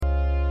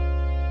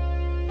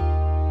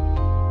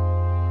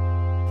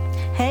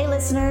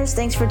listeners.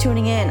 Thanks for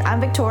tuning in.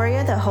 I'm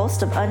Victoria, the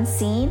host of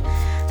Unseen,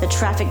 the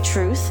Trafficked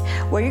Truth,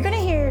 where you're going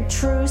to hear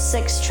true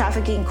sex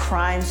trafficking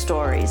crime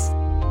stories.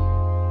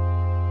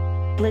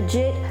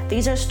 Legit,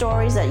 these are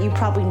stories that you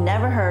probably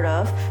never heard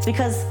of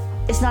because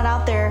it's not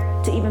out there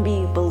to even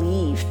be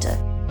believed.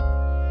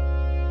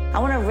 I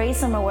want to raise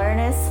some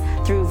awareness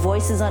through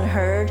voices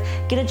unheard,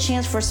 get a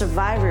chance for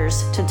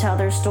survivors to tell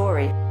their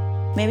story.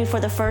 Maybe for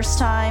the first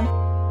time,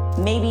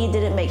 maybe it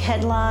didn't make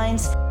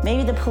headlines,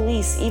 maybe the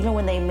police, even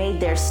when they made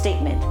their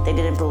statement, they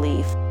didn't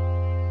believe.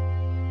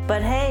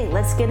 But hey,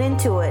 let's get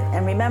into it.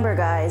 And remember,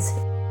 guys,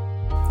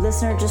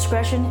 listener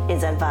discretion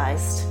is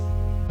advised.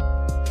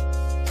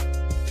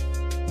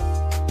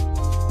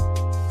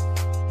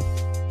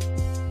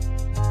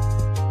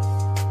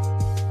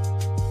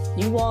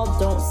 You all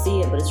don't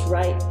see it, but it's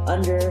right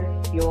under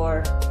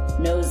your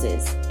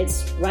noses.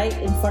 It's right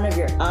in front of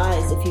your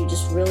eyes if you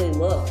just really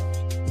look.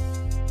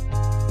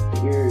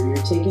 You're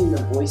taking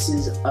the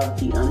voices of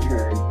the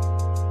unheard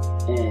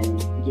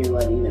and you're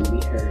letting them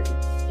be heard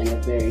in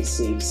a very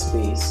safe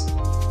space.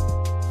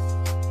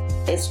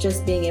 It's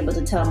just being able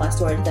to tell my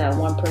story to that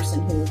one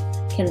person who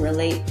can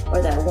relate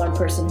or that one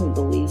person who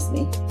believes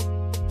me.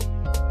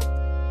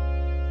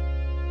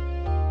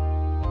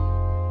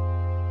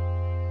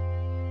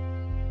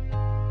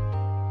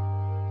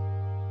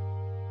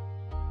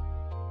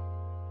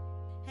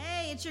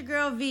 It's your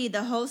girl V,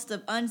 the host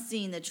of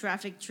Unseen, the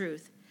Trafficked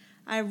Truth.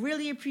 I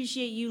really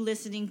appreciate you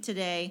listening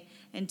today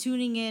and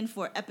tuning in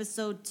for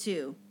episode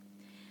 2.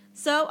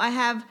 So I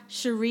have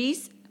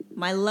Charisse,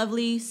 my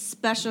lovely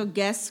special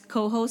guest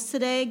co-host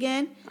today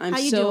again. I'm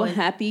so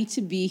happy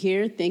to be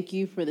here. Thank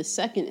you for the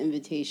second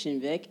invitation,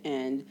 Vic.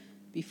 And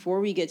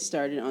before we get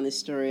started on this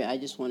story, I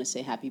just want to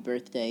say happy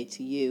birthday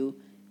to you.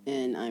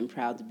 And I'm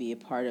proud to be a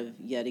part of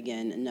yet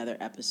again another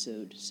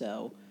episode.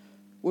 So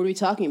what are we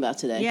talking about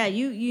today? Yeah,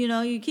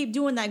 you keep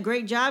doing that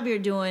great job you're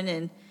doing,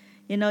 and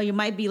you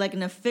might be like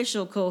an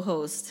official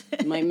co-host.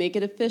 Might make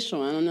it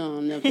official. I don't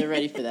know if they're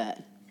ready for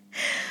that.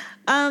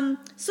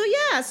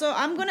 So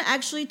I'm going to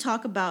actually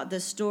talk about the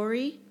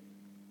story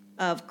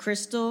of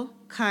Chrystul,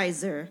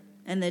 Kizer,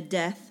 and the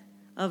death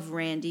of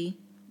Randy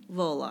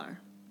Volar.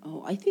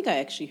 Oh, I think I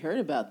actually heard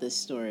about this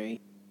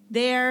story.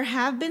 There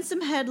have been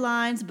some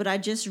headlines, but I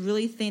just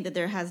really think that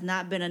there has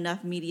not been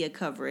enough media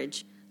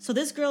coverage. So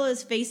this girl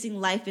is facing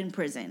life in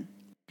prison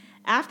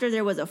after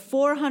there was a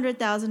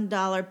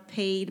 $400,000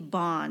 paid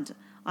bond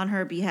on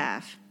her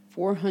behalf.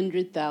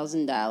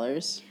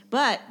 $400,000?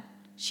 But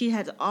she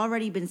had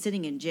already been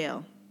sitting in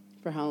jail.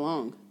 For how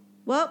long?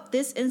 Well,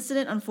 this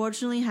incident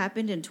unfortunately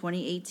happened in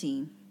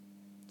 2018.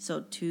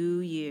 So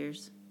 2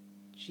 years.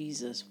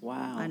 Jesus,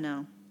 wow. I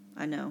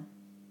know.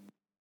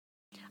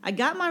 I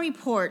got my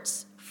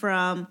reports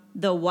from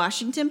the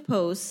Washington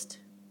Post,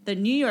 the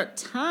New York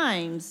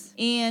Times,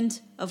 and,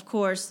 of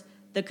course,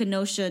 the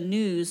Kenosha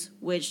News,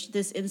 which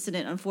this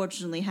incident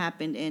unfortunately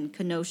happened in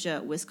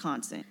Kenosha,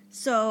 Wisconsin.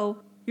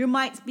 So you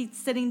might be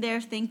sitting there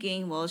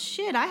thinking, well,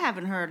 shit, I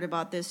haven't heard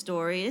about this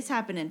story. This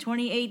happened in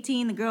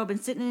 2018. The girl been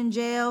sitting in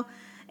jail,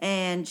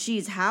 and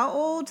she's how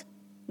old?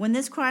 When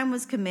this crime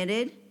was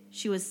committed,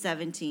 she was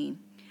 17.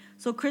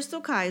 So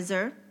Chrystul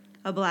Kizer,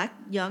 a black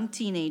young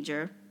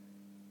teenager,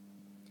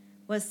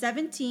 was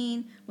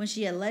 17 when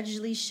she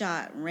allegedly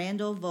shot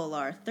Randall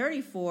Volar,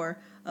 34,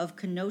 of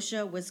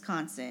Kenosha,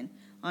 Wisconsin,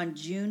 on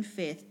June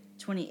 5th,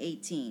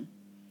 2018.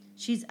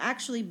 She's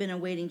actually been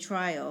awaiting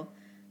trial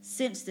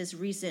since this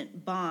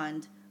recent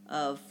bond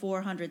of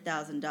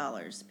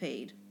 $400,000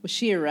 paid. Was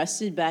she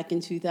arrested back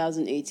in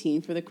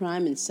 2018 for the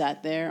crime and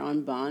sat there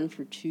on bond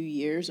for 2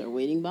 years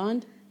awaiting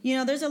bond?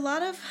 There's a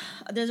lot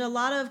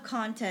of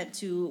content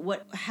to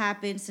what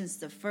happened since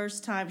the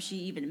first time she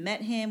even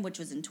met him, which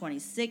was in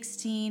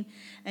 2016.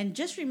 And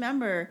just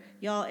remember,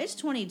 y'all, it's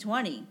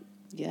 2020.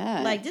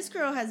 Yeah. Like, this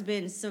girl has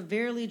been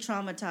severely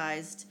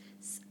traumatized,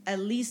 at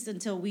least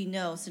until we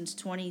know, since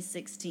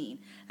 2016.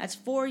 That's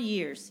 4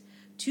 years.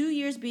 2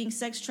 years being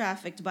sex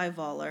trafficked by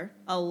Volar,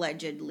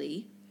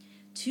 allegedly.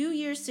 2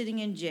 years sitting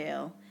in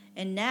jail.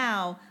 And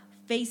now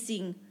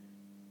facing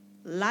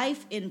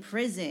life in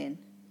prison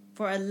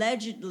for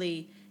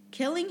allegedly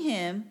killing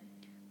him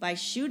by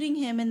shooting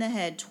him in the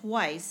head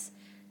twice,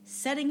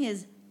 setting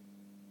his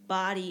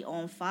body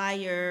on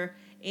fire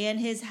and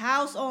his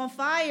house on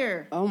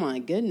fire. Oh my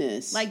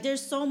goodness. Like,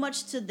 there's so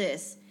much to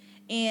this.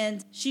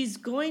 And she's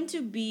going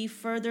to be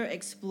further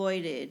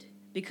exploited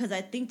because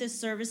I think the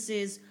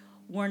services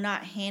were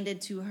not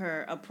handed to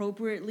her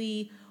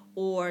appropriately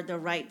or the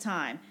right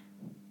time.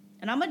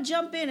 And I'm going to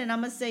jump in and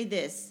I'm going to say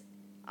this.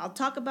 I'll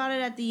talk about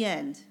it at the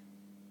end.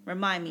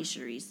 Remind me,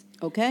 Charisse.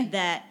 Okay.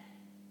 That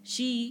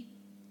she,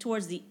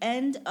 towards the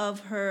end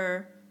of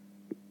her,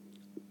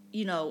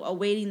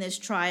 awaiting this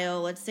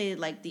trial, let's say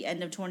like the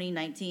end of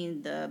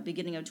 2019, the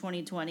beginning of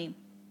 2020.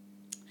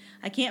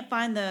 I can't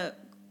find the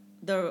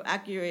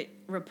accurate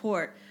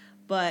report,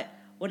 but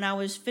when I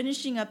was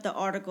finishing up the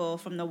article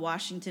from the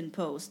Washington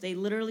Post, they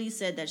literally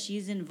said that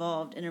she's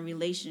involved in a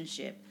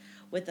relationship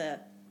with a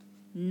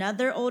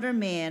another older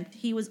man.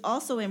 He was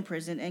also in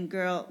prison. And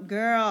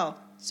girl.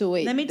 So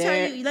wait, let me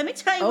tell you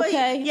what.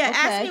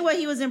 Ask me what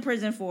he was in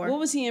prison for. What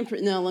was he in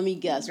prison? No, let me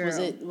guess. Girl.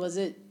 Was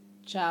it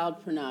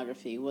child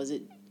pornography? Was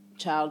it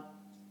child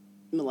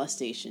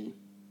molestation?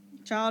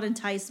 Child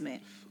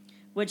enticement,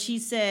 which he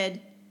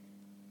said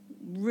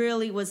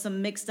really was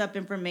some mixed up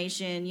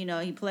information. You know,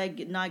 he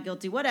pled not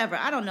guilty, whatever.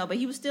 I don't know, but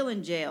he was still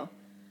in jail.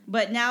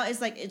 But now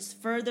it's like she's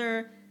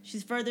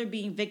further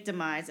being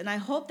victimized. And I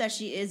hope that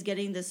she is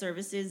getting the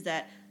services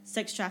that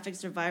sex traffic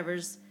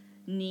survivors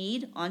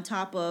need on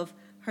top of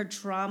her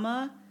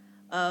trauma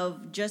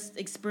of just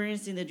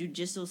experiencing the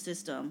judicial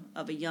system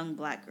of a young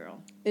black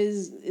girl.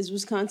 Is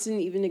Wisconsin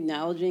even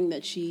acknowledging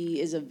that she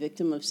is a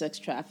victim of sex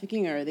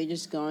trafficking, or are they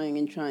just going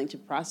and trying to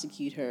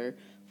prosecute her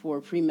for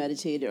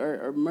premeditated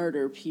or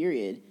murder,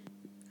 period?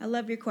 I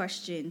love your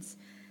questions.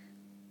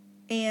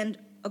 And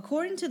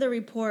according to the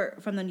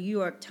report from the New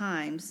York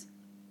Times,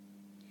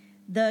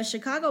 the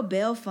Chicago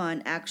Bail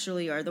Fund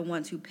actually are the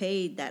ones who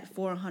paid that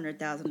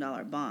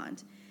 $400,000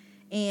 bond.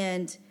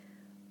 And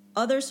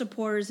other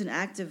supporters and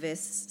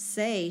activists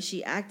say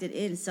she acted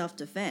in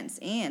self-defense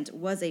and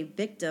was a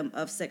victim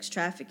of sex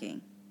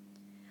trafficking.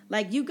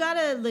 Like, you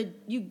gotta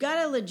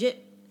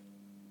legit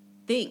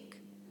think,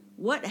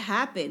 what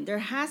happened? There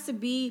has to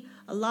be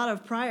a lot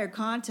of prior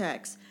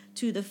context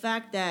to the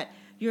fact that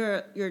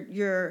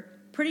you're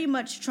pretty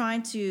much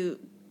trying to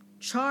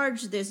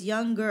charge this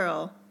young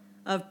girl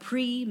of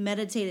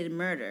premeditated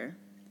murder.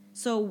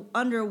 So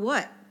under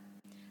what?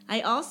 I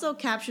also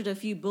captured a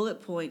few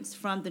bullet points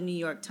from the New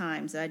York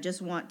Times that I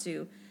just want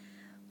to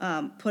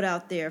put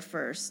out there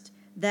first.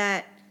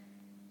 That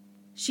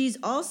she's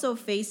also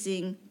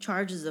facing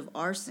charges of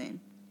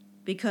arson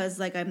because,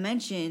 like I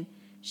mentioned,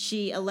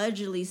 she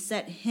allegedly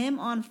set him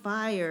on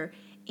fire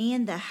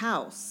and the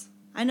house.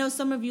 I know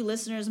some of you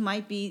listeners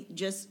might be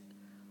just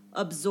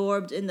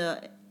absorbed in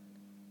the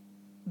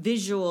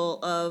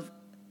visual of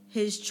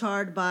his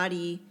charred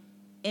body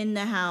in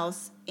the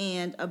house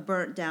and a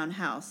burnt down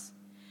house.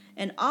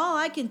 And all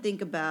I can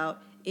think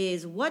about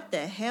is what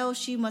the hell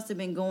she must have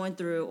been going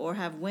through or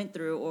have went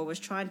through or was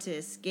trying to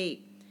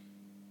escape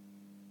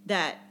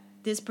that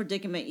this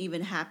predicament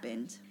even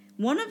happened.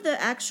 One of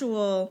the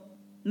actual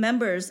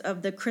members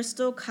of the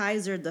Chrystul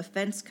Kizer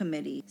Defense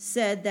Committee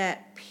said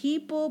that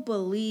people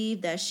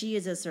believe that she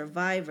is a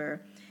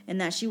survivor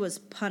and that she was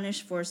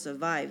punished for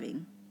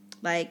surviving.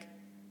 Like,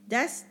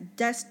 that's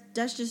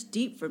just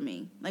deep for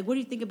me. Like, what do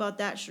you think about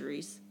that,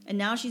 Charisse? And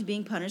now she's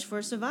being punished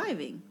for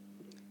surviving.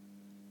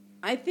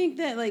 I think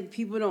that, like,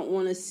 people don't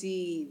want to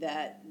see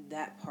that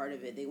part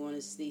of it.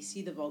 They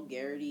see the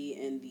vulgarity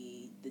and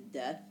the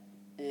death,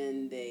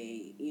 and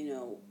they,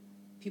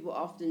 people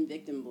often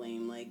victim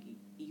blame. Like,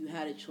 you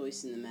had a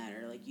choice in the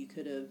matter. Like, you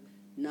could have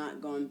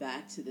not gone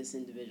back to this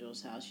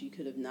individual's house. You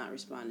could have not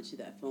responded to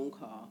that phone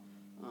call.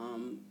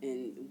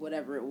 And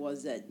whatever it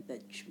was that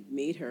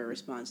made her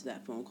respond to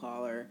that phone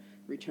call or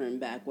return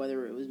back,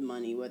 whether it was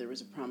money, whether it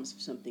was a promise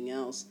of something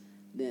else,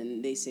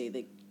 then they say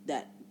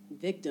that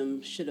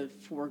victim should have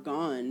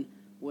foregone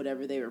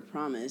whatever they were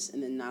promised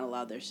and then not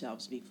allowed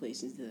themselves to be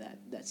placed into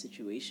that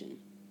situation.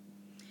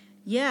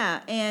 Yeah,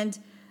 and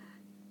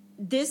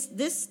this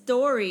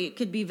story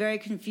could be very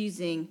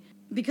confusing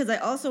because I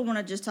also want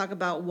to just talk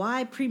about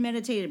why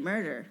premeditated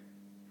murder.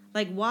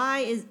 Like,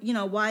 why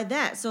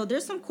that? So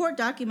there's some court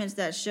documents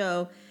that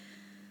show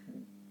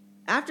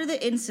after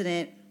the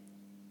incident,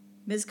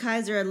 Ms.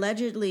 Kizer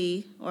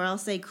allegedly, or I'll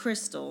say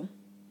Chrystul,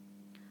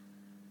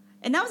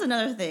 and that was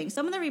another thing.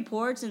 Some of the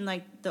reports and,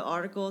 like, the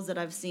articles that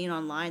I've seen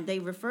online, they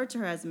refer to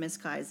her as Miss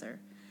Kizer.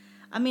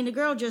 I mean, the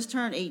girl just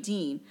turned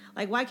 18.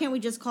 Like, why can't we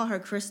just call her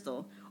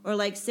Chrystul? Or,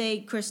 like,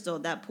 say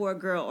Chrystul, that poor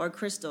girl, or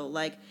Chrystul.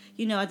 Like,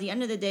 at the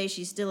end of the day,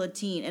 she's still a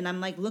teen. And I'm,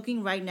 like,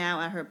 looking right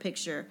now at her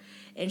picture,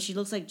 and she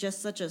looks like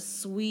just such a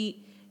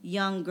sweet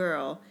young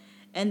girl.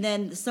 And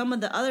then some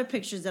of the other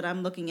pictures that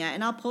I'm looking at,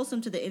 and I'll post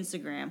them to the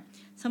Instagram,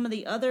 some of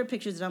the other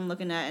pictures that I'm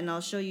looking at, and I'll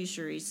show you,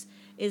 Charisse,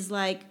 is,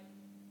 like,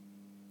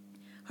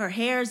 her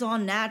hair's all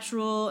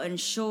natural and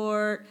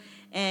short,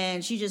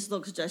 and she just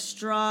looks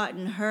distraught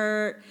and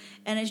hurt.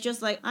 And it's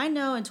just like, I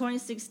know in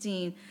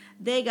 2016,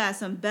 they got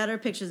some better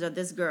pictures of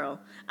this girl.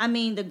 I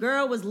mean, the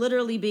girl was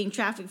literally being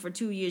trafficked for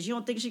 2 years. You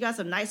don't think she got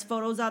some nice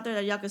photos out there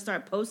that y'all can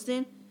start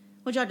posting?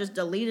 Would y'all just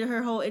deleted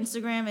her whole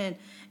Instagram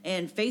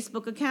and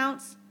Facebook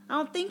accounts? I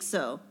don't think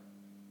so.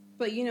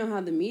 But you know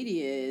how the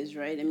media is,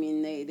 right? I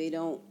mean, they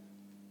don't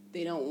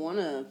want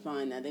to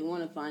find that. They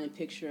want to find a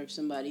picture of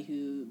somebody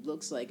who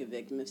looks like a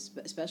victim,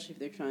 especially if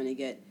they're trying to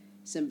get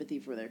sympathy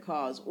for their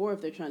cause, or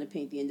if they're trying to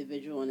paint the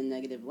individual in a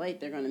negative light,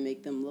 they're going to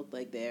make them look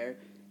like they're,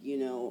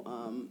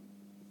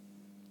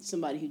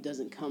 somebody who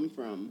doesn't come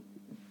from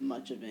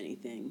much of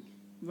anything.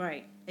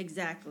 Right,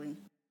 exactly.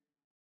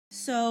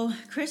 So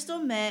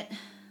Chrystul met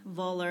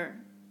Volar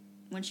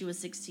when she was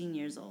 16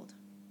 years old.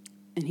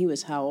 And he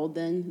was how old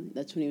then?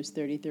 That's when he was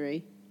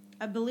 33?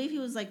 I believe he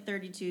was like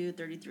 32,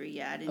 33.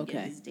 Yeah, I didn't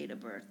get his date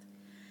of birth.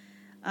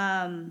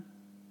 And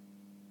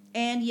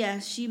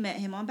yes, she met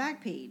him on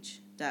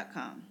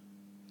Backpage.com.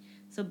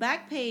 So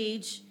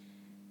Backpage,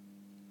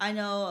 I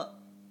know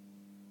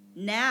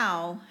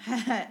now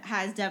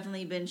has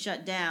definitely been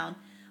shut down.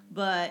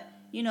 But,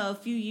 a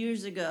few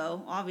years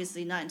ago,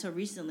 obviously not until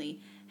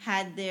recently,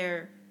 had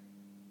there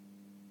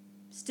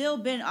still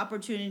been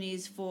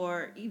opportunities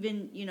for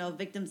even,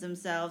 victims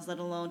themselves, let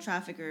alone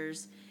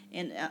traffickers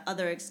and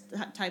other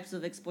types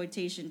of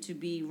exploitation to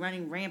be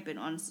running rampant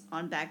on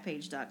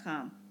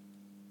Backpage.com.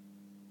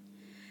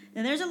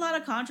 And there's a lot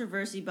of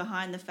controversy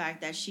behind the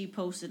fact that she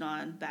posted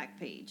on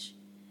Backpage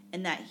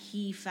and that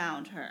he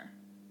found her.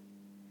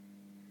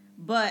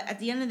 But at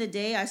the end of the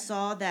day, I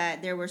saw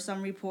that there were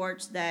some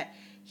reports that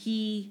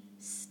he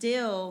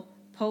still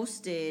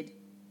posted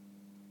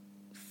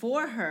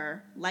for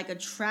her like a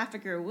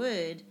trafficker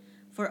would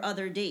for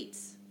other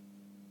dates.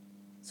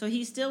 So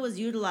he still was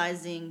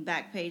utilizing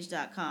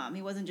Backpage.com.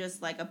 He wasn't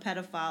just like a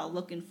pedophile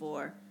looking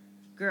for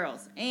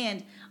girls.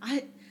 And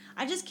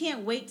I just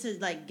can't wait to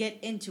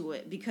get into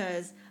it,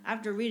 because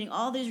after reading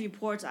all these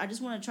reports, I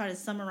just want to try to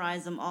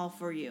summarize them all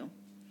for you.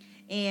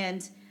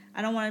 And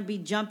I don't want to be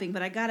jumping,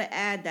 but I got to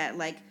add that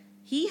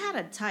he had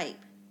a type.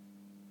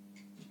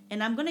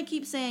 And I'm going to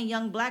keep saying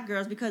young black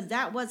girls because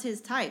that was his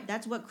type.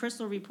 That's what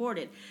Chrystul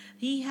reported.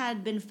 He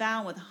had been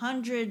found with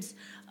hundreds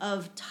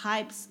of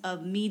types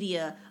of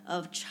media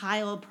of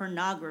child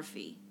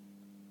pornography.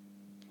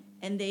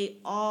 And they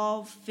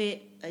all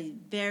fit a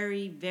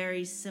very,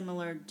 very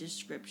similar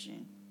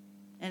description.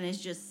 And it's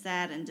just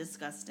sad and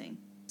disgusting.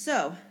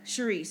 So,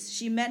 Charisse,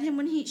 she met him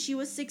when she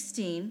was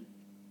 16.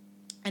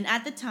 And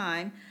at the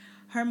time,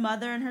 her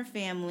mother and her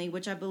family,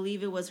 which I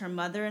believe it was her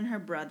mother and her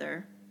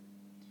brother,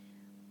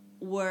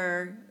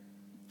 were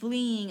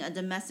fleeing a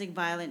domestic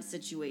violence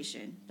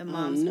situation. The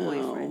mom's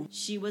boyfriend.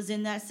 She was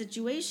in that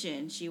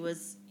situation. She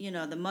was,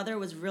 the mother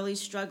was really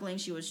struggling.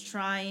 She was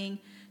trying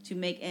to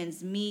make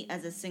ends meet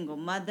as a single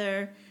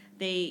mother.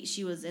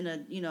 She was in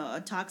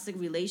a toxic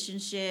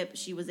relationship.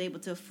 She was able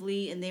to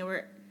flee, and they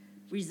were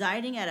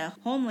residing at a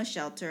homeless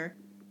shelter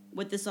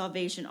with the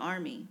Salvation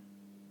Army.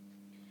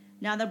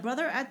 Now, the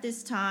brother at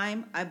this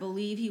time, I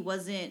believe he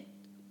wasn't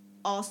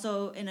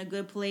also in a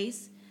good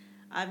place.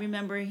 I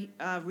remember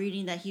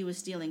reading that he was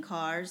stealing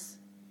cars,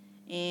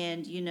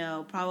 and,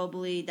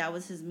 probably that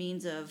was his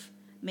means of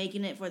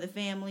making it for the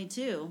family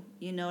too.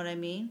 You know what I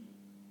mean?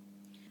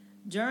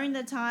 During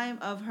the time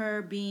of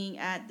her being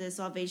at the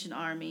Salvation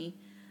Army,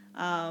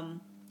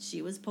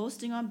 she was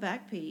posting on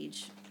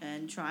Backpage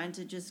and trying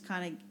to just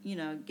kind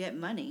of, get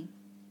money.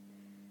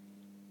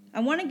 I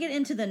want to get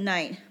into the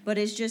night, but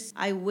it's just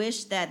I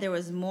wish that there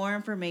was more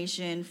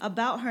information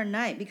about her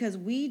night, because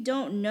we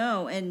don't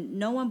know, and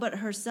no one but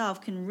herself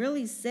can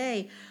really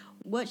say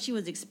what she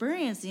was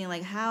experiencing,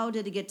 how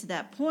did it get to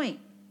that point.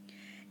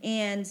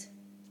 And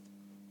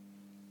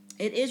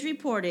it is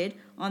reported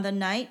on the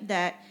night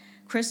that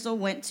Chrystul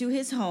went to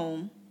his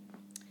home,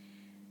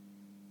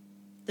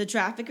 the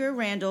trafficker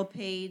Randall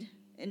paid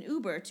an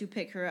Uber to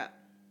pick her up.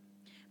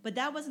 But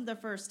that wasn't the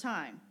first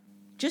time.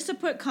 Just to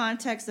put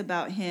context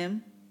about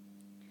him,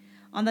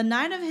 on the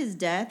night of his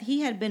death,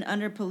 he had been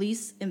under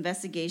police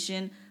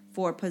investigation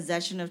for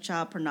possession of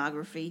child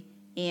pornography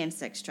and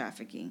sex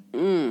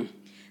trafficking.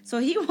 So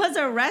he was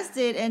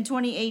arrested in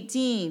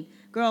 2018,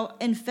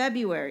 in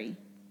February.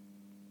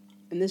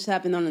 And this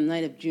happened on the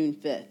night of June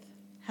 5th.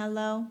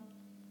 Hello?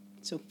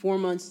 So 4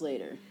 months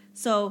later.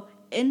 So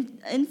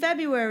in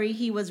February,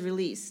 he was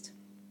released.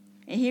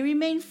 And he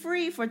remained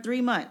free for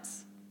 3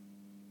 months.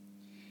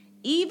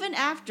 Even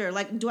after,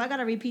 do I got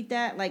to repeat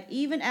that?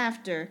 Even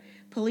after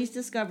police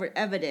discovered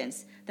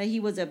evidence that he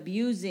was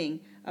abusing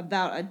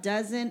about a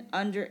dozen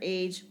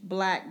underage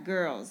black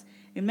girls.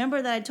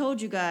 Remember that I told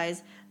you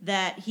guys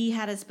that he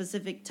had a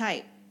specific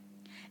type,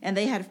 and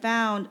they had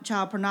found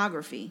child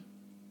pornography.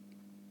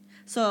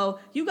 So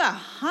you got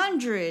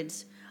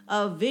hundreds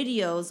of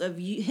videos of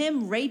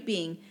him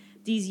raping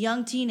these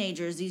young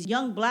teenagers, these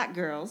young black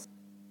girls.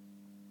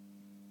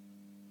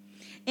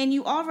 And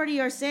you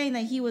already are saying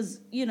that he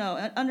was,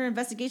 under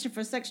investigation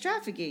for sex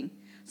trafficking.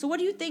 So what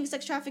do you think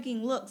sex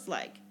trafficking looks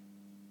like?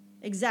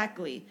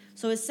 Exactly.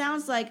 So it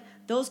sounds like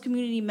those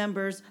community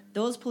members,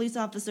 those police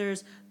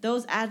officers,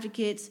 those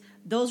advocates,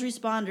 those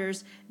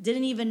responders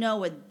didn't even know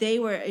what they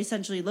were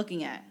essentially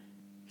looking at.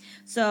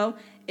 So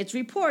it's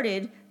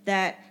reported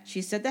that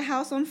she set the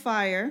house on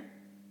fire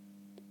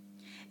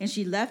and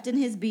she left in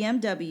his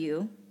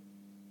BMW.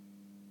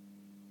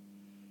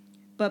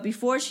 But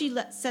before she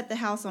set the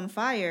house on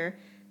fire,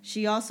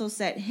 she also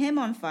set him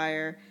on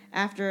fire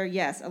after,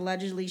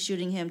 allegedly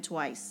shooting him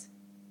twice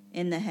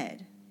in the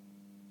head.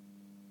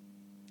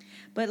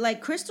 But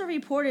Chrystul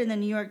reported in the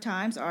New York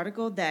Times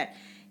article that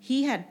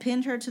he had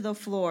pinned her to the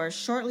floor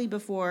shortly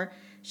before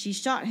she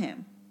shot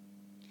him.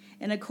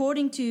 And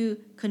according to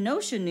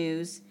Kenosha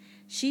News,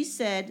 she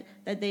said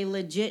that they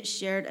legit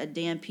shared a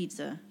damn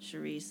pizza,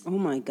 Charisse. Oh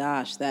my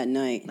gosh, that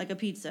night. Like a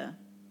pizza.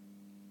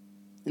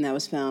 And that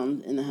was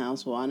found in the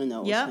house? Well, I don't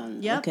know.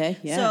 Yep. Okay,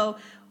 yeah. So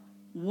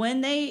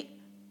when they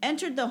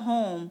entered the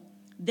home,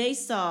 they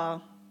saw...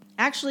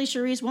 Actually,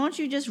 Charisse, why don't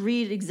you just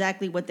read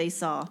exactly what they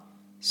saw?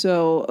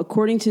 So,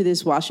 according to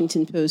this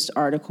Washington Post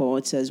article,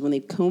 it says, when they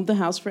combed the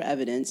house for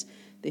evidence,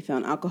 They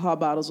found alcohol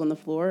bottles on the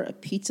floor, a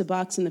pizza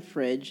box in the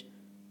fridge,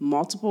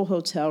 multiple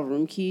hotel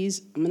room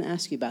keys. I'm going to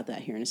ask you about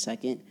that here in a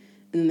second.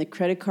 And then the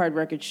credit card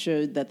record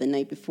showed that the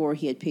night before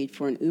he had paid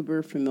for an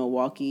Uber from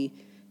Milwaukee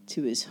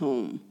to his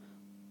home.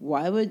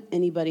 Why would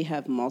anybody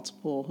have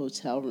multiple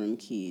hotel room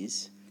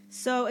keys?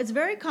 So it's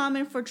very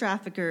common for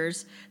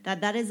traffickers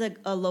that is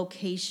a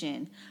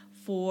location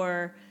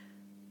for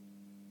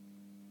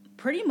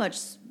pretty much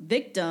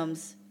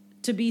victims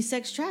to be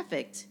sex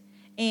trafficked.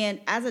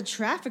 And as a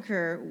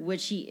trafficker,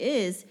 which he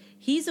is,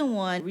 he's the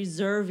one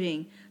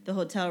reserving the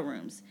hotel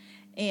rooms.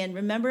 And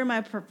remember in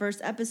my first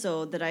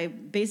episode that I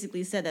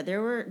basically said that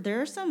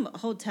there are some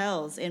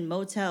hotels and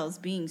motels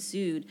being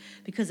sued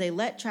because they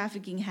let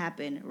trafficking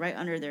happen right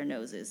under their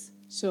noses.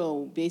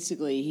 So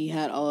basically, he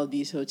had all of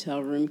these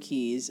hotel room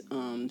keys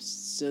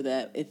so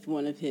that if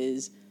one of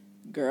his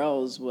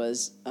girls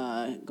was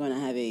going to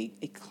have a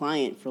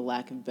client, for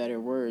lack of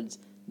better words,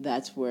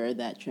 that's where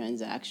that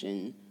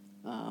transaction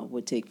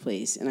would take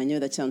place. And I know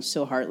that sounds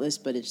so heartless,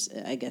 but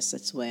I guess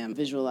that's the way I'm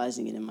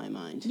visualizing it in my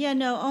mind. Yeah,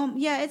 no,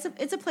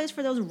 it's a place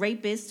for those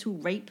rapists who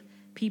rape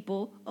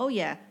people. Oh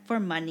yeah, for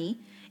money.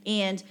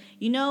 And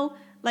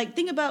like,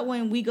 think about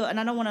when we go, and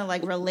I don't want to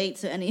like relate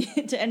to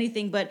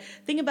anything, but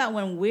think about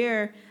when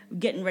we're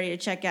getting ready to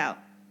check out.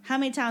 How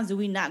many times do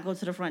we not go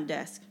to the front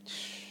desk?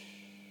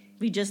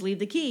 We just leave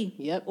the key.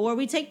 Yep. Or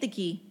we take the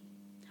key.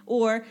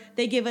 Or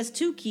they give us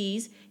 2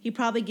 keys. He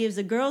probably gives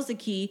the girls the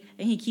key,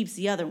 and he keeps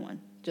the other one.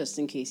 Just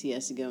in case he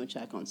has to go and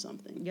check on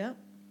something. Yep.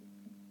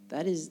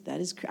 That is.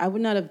 I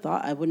would not have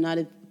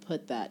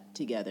put that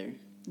together.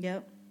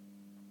 Yep.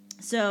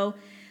 So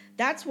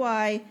that's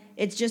why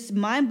it's just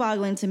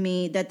mind-boggling to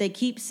me that they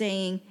keep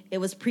saying it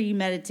was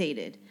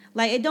premeditated.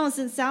 Like, it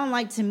doesn't sound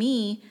like to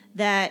me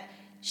that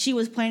she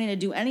was planning to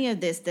do any of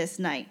this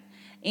night.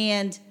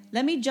 And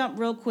let me jump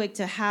real quick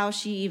to how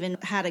she even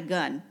had a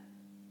gun.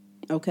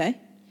 Okay.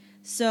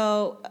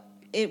 So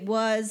it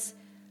was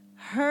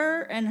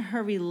her and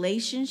her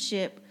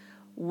relationship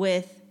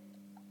with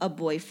a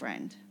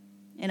boyfriend.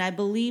 And I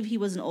believe he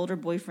was an older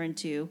boyfriend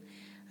too.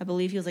 I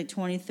believe he was like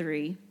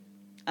 23.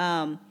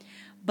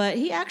 But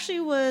he actually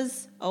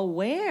was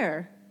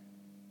aware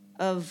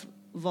of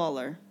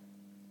Volar.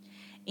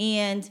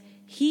 And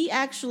he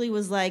actually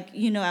was like,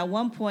 at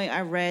one point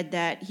I read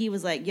that he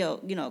was like, yo,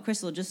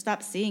 Chrystul, just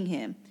stop seeing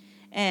him.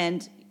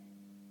 And,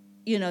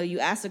 you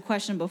asked a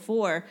question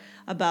before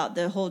about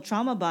the whole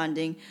trauma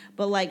bonding,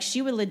 but like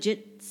she would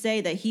legit say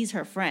that he's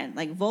her friend.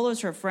 Like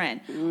Volar's her friend.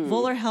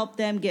 Volar helped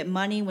them get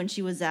money when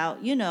she was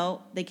out.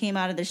 They came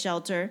out of the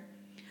shelter.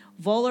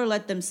 Volar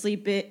let them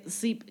sleep,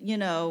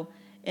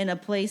 in a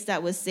place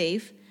that was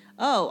safe.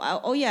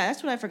 Oh yeah,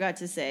 that's what I forgot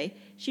to say.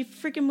 She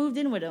freaking moved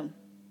in with him.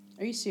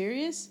 Are you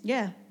serious?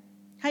 Yeah.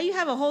 How you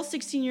have a whole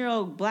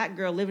 16-year-old black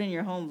girl living in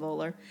your home,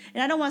 Volar?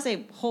 And I don't want to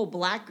say whole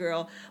black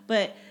girl,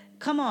 but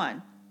come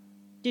on.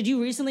 Did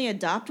you recently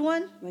adopt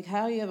one? Like,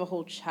 how you have a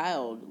whole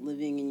child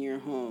living in your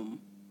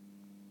home,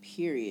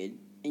 period,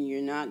 and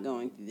you're not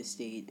going through the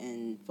state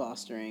and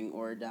fostering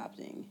or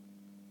adopting?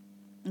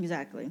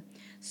 Exactly.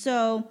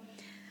 So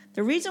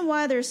the reason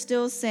why they're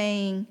still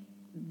saying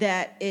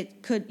that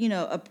it could,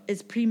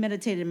 it's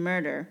premeditated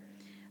murder.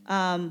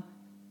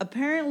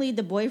 Apparently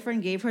the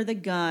boyfriend gave her the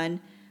gun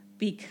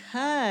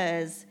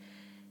because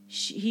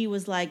he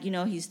was like,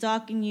 he's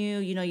stalking you,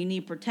 you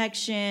need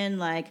protection.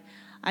 Like,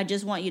 I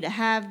just want you to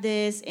have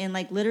this. And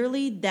like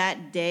literally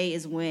that day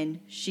is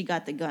when she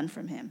got the gun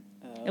from him.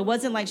 Oh. It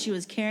wasn't like she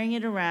was carrying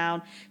it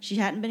around. She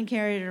hadn't been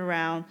carrying it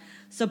around.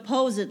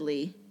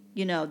 Supposedly,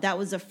 that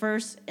was the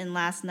first and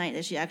last night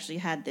that she actually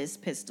had this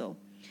pistol.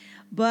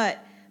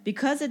 But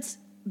because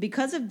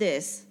of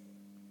this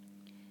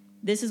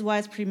is why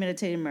it's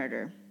premeditated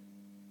murder.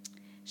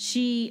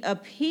 She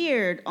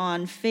appeared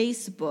on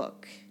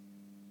Facebook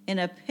in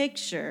a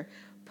picture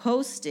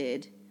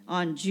posted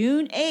on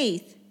June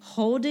 8th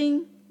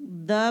holding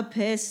the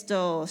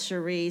pistol,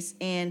 Charisse,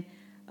 and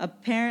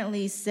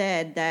apparently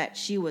said that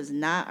she was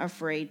not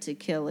afraid to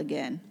kill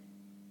again.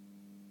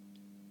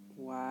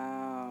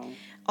 Wow.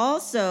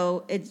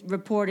 Also, it's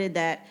reported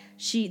that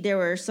there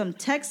were some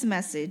text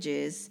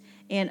messages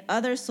and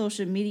other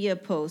social media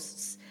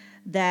posts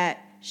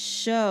that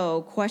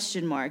show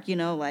question mark, she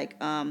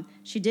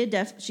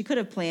could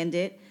have planned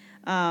it.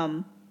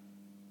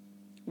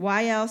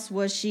 Why else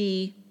was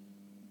she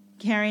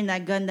carrying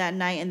that gun that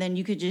night? And then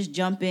you could just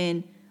jump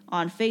in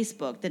on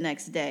Facebook the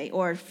next day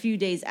or a few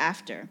days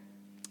after.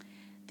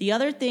 The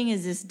other thing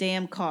is this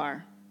damn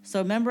car. So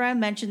remember I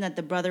mentioned that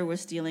the brother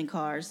was stealing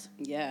cars?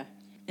 Yeah.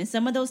 In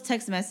some of those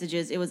text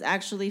messages, it was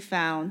actually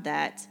found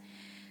that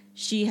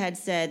she had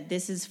said,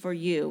 "This is for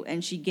you."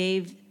 And she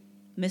gave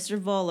Mr.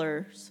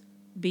 Volar's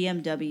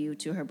BMW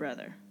to her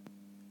brother.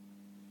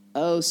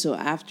 Oh, so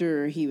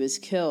after he was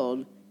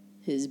killed,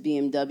 his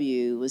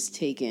BMW was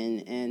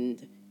taken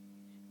and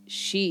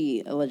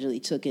she allegedly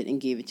took it and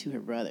gave it to her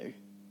brother.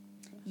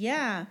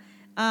 Yeah.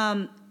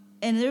 And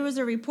there was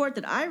a report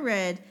that I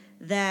read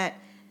that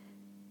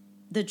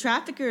the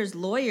trafficker's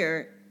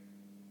lawyer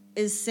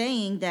is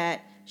saying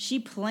that she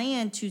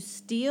planned to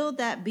steal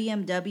that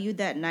BMW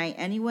that night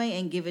anyway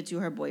and give it to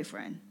her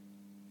boyfriend.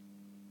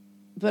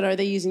 But are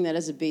they using that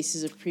as a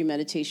basis of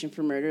premeditation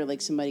for murder?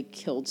 Like somebody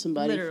killed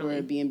somebody for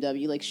a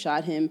BMW, like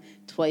shot him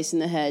twice in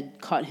the head,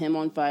 caught him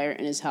on fire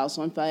and his house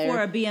on fire.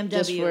 For a BMW.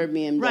 Just for a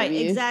BMW. Right,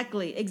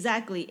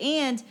 exactly.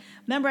 And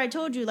remember I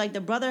told you, like, the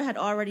brother had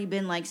already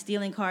been, like,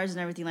 stealing cars and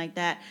everything like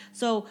that.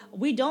 So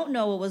we don't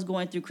know what was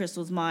going through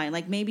Chrystul's mind.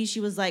 Like, maybe she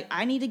was like,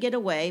 I need to get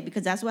away,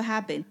 because that's what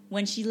happened.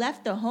 When she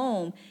left the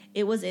home,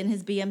 it was in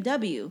his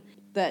BMW.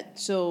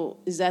 So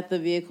is that the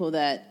vehicle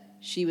that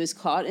she was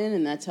caught in,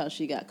 and that's how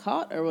she got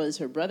caught, or was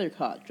her brother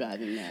caught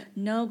driving that?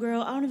 No,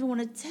 girl, I don't even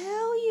want to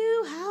tell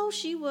you how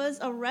she was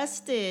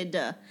arrested.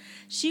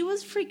 She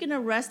was freaking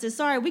arrested.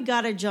 Sorry, we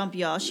gotta jump,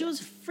 y'all. She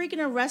was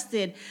freaking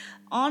arrested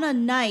on a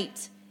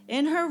night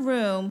in her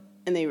room.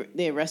 And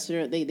they arrested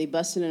her. They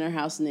busted in her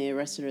house, and they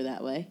arrested her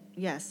that way?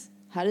 Yes.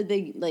 How did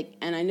they, like,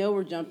 and I know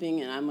we're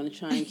jumping, and I'm going to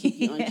try and keep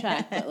you on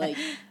track, but, like,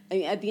 I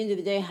mean, at the end of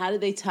the day, how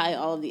did they tie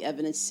all of the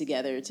evidence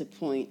together to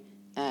point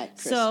at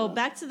Chrystul? So,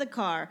 back to the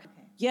car.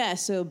 Yeah,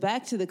 so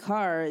back to the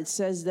car. It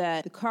says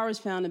that the car was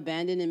found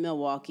abandoned in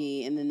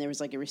Milwaukee, and then there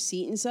was like a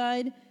receipt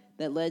inside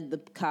that led the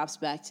cops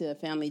back to a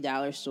Family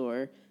Dollar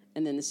store.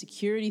 And then the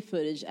security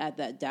footage at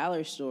that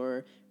dollar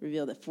store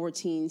revealed that 4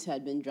 teens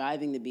had been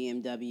driving the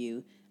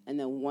BMW, and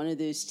then one of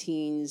those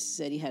teens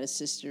said he had a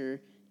sister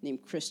named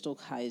Chrystul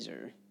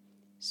Kizer.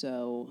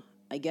 So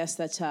I guess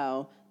that's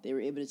how they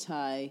were able to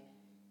tie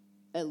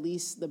at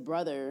least the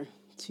brother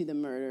to the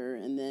murder,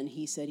 and then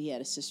he said he had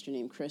a sister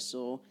named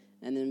Chrystul.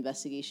 And the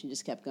investigation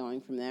just kept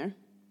going from there.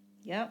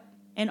 Yep.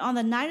 And on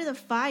the night of the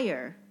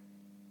fire,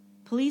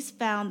 police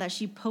found that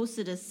she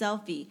posted a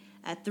selfie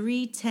at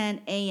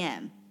 3:10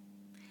 a.m.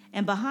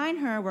 And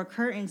behind her were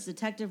curtains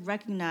detective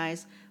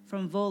recognized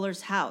from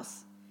Volar's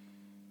house.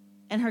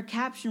 And her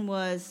caption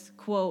was,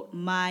 quote,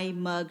 "my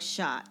mug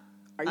shot,"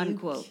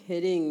 unquote. Are you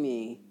kidding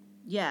me?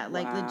 Yeah,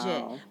 like wow.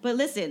 legit. But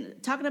listen,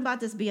 talking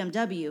about this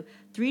BMW,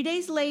 3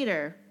 days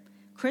later,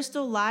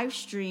 Chrystul live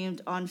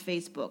streamed on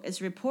Facebook. It's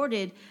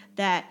reported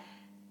that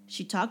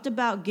she talked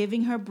about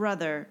giving her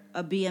brother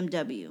a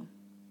BMW.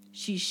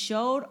 She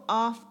showed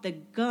off the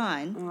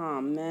gun. Oh,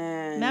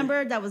 man.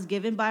 Remember, that was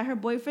given by her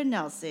boyfriend,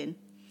 Nelson.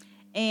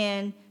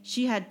 And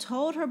she had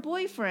told her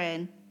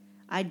boyfriend,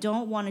 "I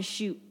don't want to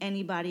shoot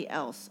anybody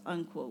else,"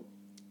 unquote.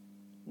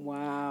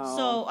 Wow.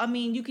 So, I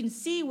mean, you can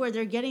see where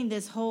they're getting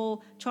this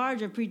whole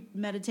charge of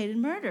premeditated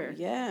murder.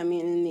 Yeah, I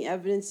mean, and the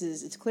evidence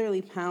it's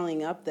clearly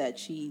piling up that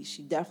she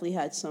definitely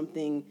had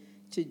something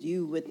to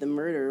do with the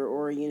murder,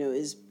 or, you know,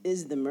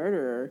 is the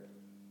murderer.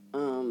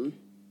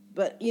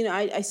 But, you know,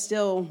 I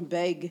still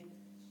beg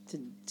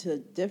to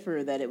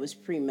differ that it was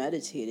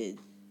premeditated.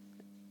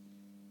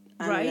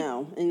 I don't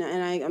know. And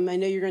I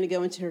know you're going to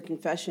go into her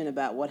confession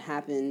about what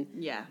happened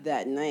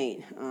that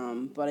night.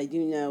 But I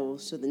do know,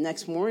 so the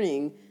next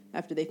morning,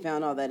 after they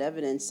found all that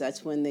evidence,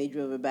 that's when they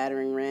drove a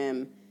battering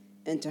ram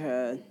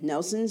into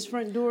Nelson's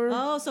front door.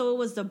 Oh, so it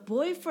was the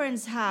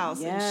boyfriend's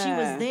house, and she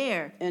was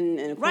there.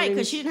 And right,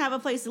 because she didn't have a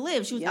place to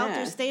live. She was out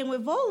there staying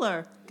with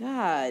Volar.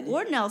 God.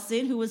 Or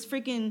Nelson, who was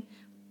freaking,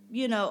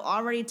 you know,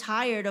 already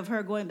tired of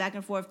her going back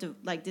and forth to,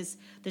 like, this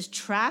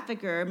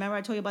trafficker. Remember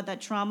I told you about that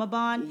trauma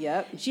bond?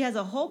 Yep. She has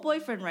a whole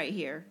boyfriend right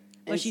here,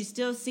 but she's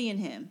still seeing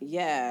him.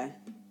 Yeah,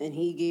 and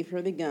he gave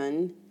her the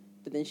gun,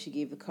 but then she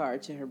gave the car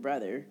to her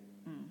brother.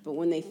 But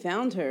when they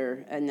found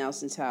her at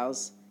Nelson's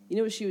house, you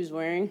know what she was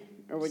wearing?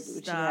 Or what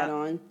she had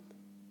on?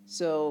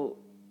 So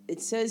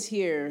it says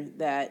here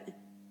that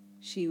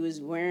she was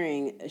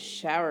wearing a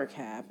shower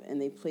cap, and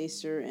they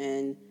placed her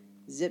in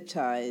zip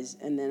ties,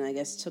 and then I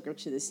guess took her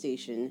to the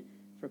station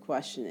for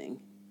questioning.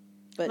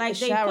 But like a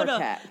shower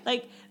cap.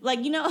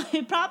 Like, you know,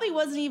 it probably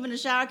wasn't even a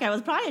shower cap. It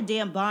was probably a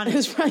damn bonnet. It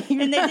was probably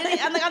and they did it.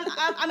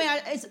 I mean,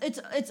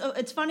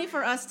 it's funny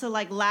for us to,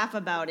 like, laugh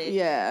about it.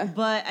 Yeah.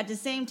 But at the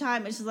same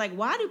time, it's just like,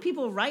 why do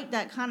people write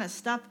that kind of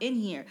stuff in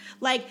here?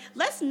 Like,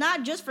 let's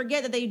not just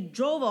forget that they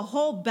drove a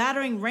whole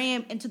battering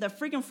ram into the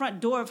freaking front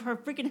door of her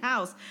freaking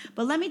house.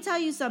 But let me tell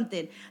you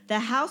something. The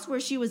house where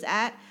she was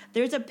at,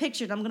 there's a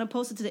picture, and I'm going to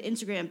post it to the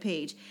Instagram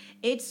page.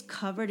 It's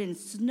covered in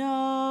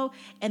snow,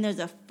 and there's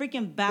a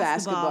freaking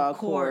basketball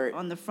court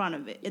in the front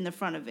of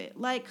it.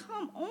 Like,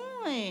 come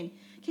on.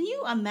 Can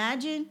you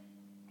imagine?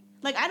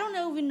 Like, I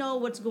don't even know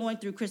what's going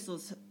through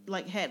Chrystul's,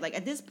 like, head. Like,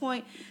 at this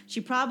point,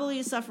 she probably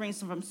is suffering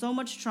from so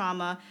much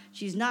trauma.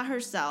 She's not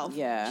herself.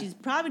 Yeah. She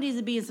probably needs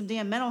to be in some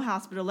damn mental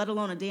hospital, let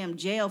alone a damn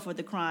jail for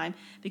the crime,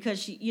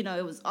 because she, you know,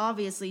 it was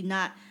obviously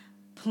not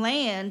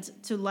planned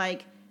to,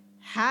 like,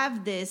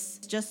 have this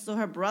just so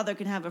her brother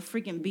can have a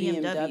freaking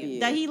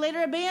BMW that he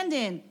later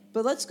abandoned.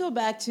 But let's go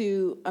back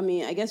to, I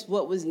mean, I guess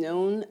what was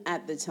known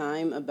at the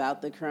time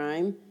about the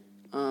crime.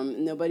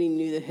 Nobody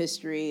knew the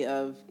history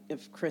of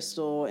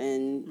Chrystul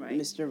and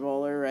Mr.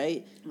 Volar,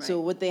 right?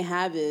 So what they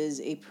have is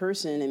a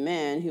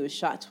man who was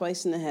shot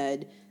twice in the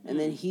head, and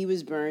then he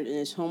was burned, and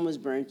his home was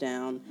burnt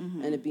down,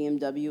 and a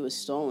BMW was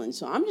stolen.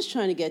 So I'm just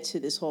trying to get to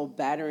this whole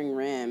battering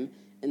ram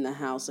in the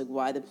house, like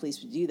why the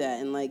police would do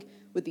that. And, like,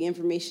 with the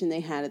information they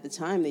had at the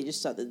time, they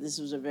just thought that this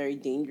was a very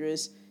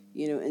dangerous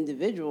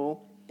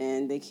individual,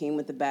 and they came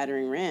with a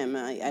battering ram.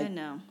 I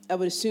know. I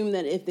would assume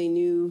that if they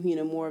knew,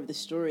 more of the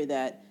story,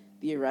 that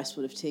the arrest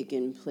would have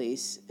taken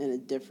place in a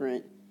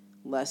different,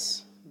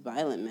 less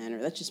violent manner.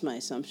 That's just my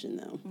assumption,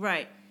 though.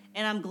 Right.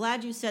 And I'm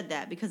glad you said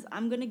that, because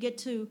I'm going to get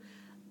to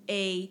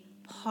a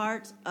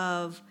part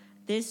of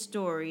this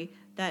story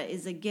that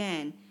is,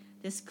 again,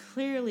 this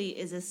clearly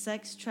is a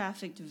sex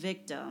trafficked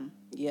victim.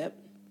 Yep.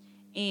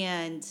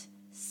 And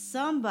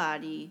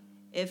somebody,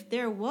 if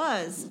there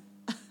was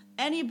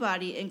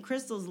anybody in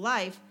Chrystul's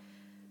life,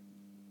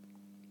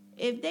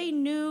 if they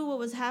knew what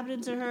was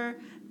happening to her,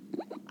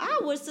 I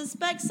would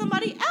suspect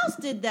somebody else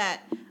did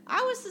that.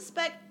 I would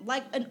suspect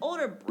like an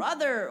older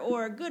brother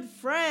or a good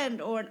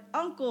friend or an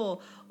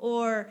uncle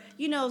or,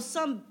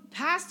 some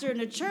pastor in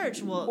the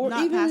church. Well, or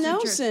not even pastor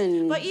Nelson. in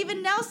church, but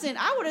even Nelson.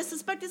 I would have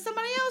suspected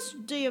somebody else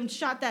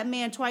shot that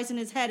man twice in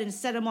his head and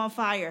set him on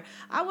fire.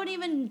 I wouldn't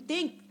even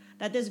think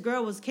that this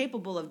girl was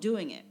capable of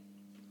doing it.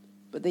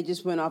 But they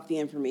just went off the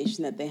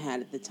information that they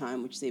had at the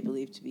time, which they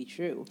believed to be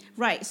true.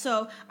 Right.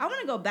 So I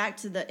want to go back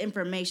to the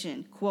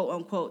information, quote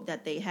unquote,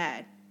 that they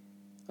had.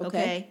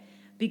 Okay?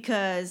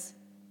 Because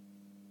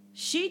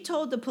she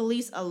told the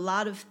police a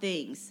lot of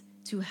things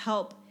to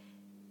help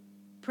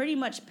pretty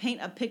much paint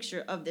a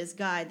picture of this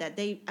guy that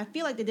I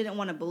feel like they didn't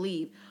want to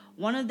believe.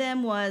 One of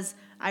them was,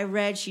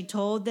 she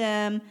told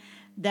them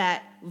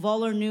that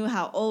Volar knew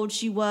how old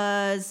she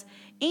was.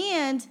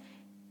 And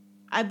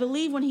I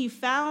believe when he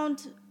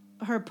found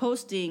her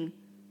posting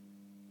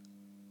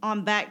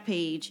on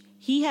Backpage,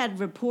 he had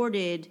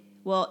reported,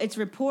 it's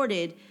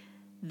reported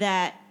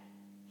that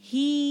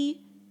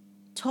he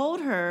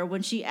told her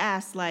when she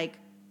asked, you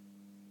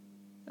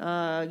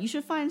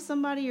should find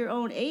somebody your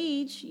own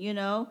age,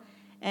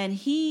 and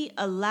he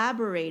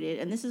elaborated,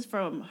 and this is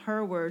from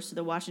her words to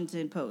the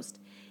Washington Post,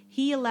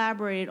 he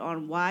elaborated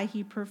on why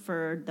he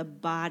preferred the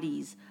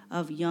bodies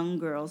of young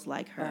girls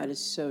like her. That is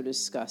so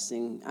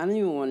disgusting. I don't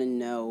even want to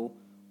know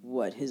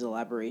what his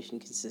elaboration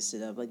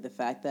consisted of. Like the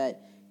fact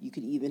that you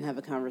could even have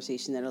a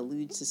conversation that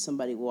alludes to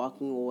somebody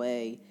walking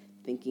away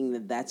thinking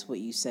that that's what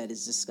you said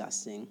is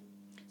disgusting.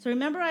 So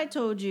remember I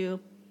told you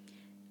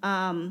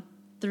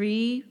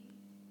 3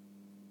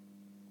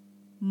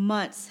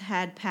 months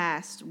had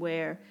passed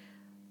where,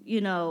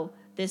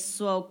 this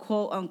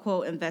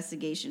quote-unquote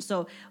investigation.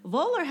 So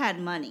Volar had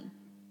money,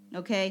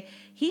 okay?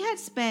 He had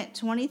spent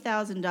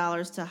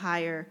 $20,000 to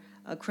hire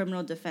a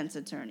criminal defense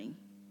attorney.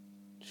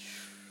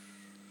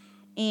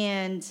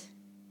 And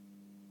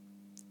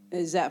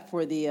is that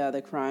for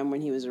the crime when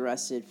he was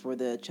arrested for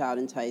the child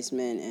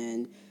enticement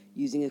and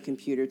using a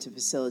computer to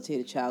facilitate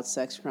a child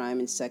sex crime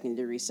and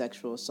second-degree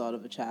sexual assault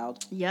of a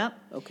child? Yep.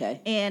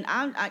 Okay. And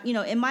I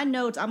in my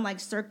notes, I'm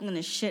circling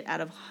the shit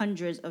out of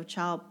hundreds of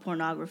child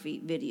pornography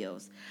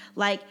videos.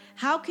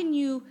 How can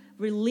you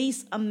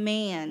release a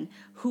man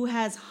who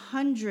has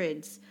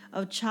hundreds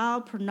of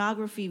child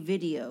pornography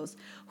videos,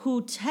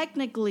 who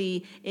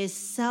technically is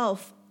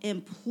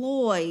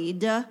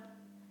self-employed?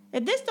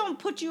 If this don't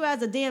put you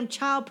as a damn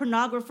child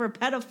pornographer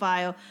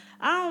pedophile,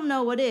 I don't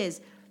know what is.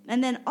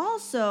 And then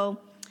also,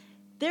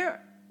 the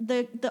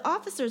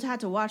officers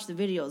had to watch the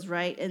videos,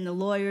 right? And the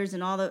lawyers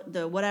and all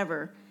the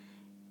whatever.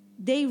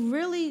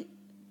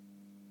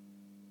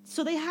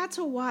 So they had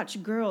to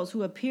watch girls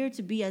who appeared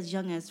to be as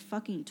young as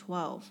fucking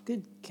 12.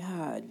 Good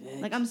God,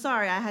 Vic. I'm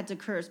sorry I had to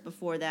curse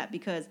before that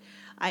because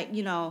I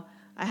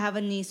have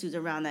a niece who's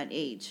around that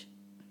age.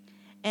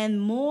 And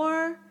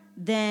more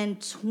than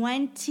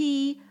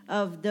 20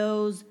 of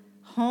those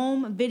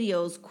home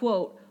videos,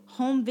 quote,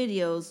 home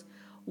videos,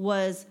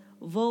 was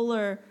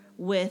Volar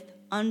with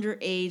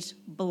underage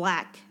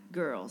black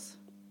girls.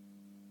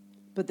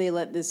 But they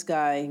let this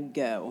guy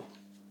go.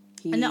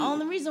 And the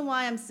only reason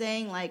why I'm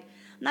saying,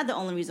 not the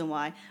only reason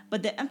why,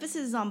 but the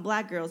emphasis is on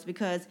black girls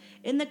because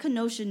in the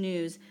Kenosha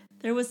news,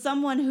 there was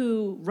someone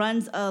who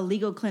runs a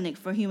legal clinic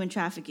for human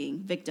trafficking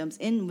victims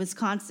in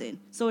Wisconsin.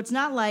 So it's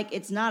not like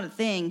it's not a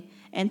thing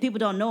and people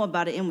don't know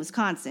about it in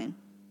Wisconsin,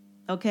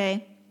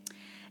 okay?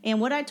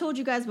 And what I told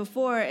you guys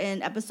before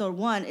in episode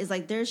 1 is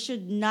there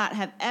should not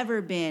have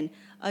ever been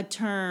a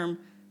term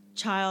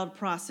child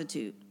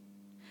prostitute.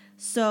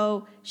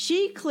 So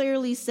she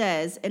clearly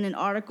says in an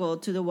article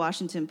to the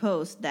Washington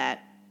Post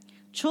that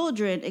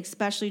children,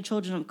 especially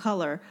children of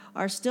color,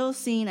 are still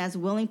seen as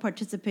willing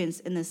participants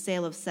in the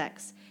sale of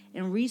sex.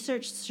 And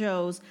research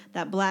shows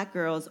that black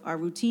girls are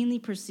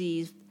routinely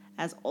perceived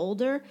as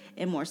older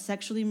and more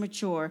sexually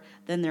mature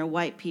than their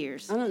white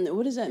peers. I don't know.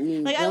 What does that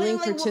mean? Willing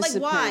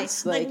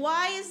participants. Why?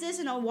 Why is this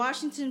in a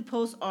Washington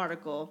Post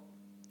article?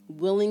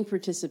 Willing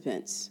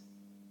participants.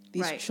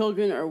 These right.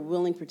 children are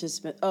willing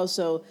participants. Oh,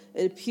 so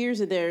it appears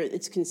that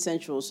it's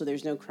consensual, so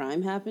there's no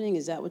crime happening?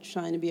 Is that what's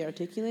trying to be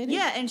articulated?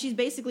 Yeah, and she's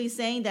basically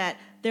saying that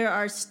there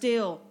are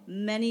still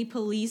many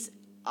police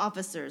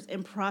officers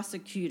and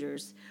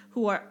prosecutors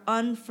who are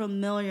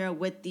unfamiliar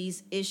with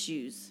these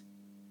issues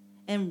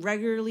and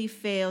regularly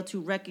fail to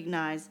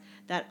recognize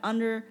that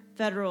under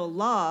federal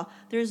law,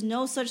 there's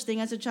no such thing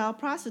as a child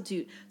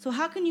prostitute. So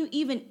how can you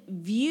even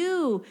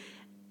view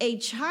a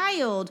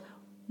child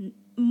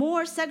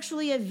more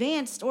sexually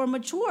advanced or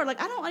mature.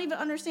 Like, I don't even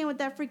understand what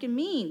that freaking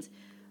means.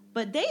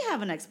 But they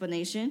have an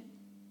explanation.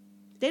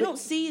 They don't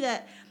see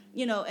that,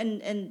 you know,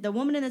 and the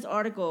woman in this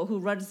article who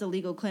runs the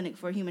legal clinic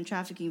for human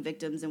trafficking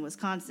victims in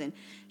Wisconsin,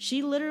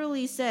 she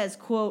literally says,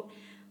 quote,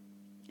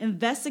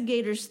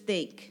 investigators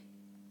think,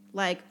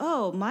 like,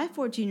 oh, my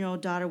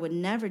 14-year-old daughter would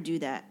never do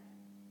that.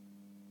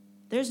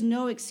 There's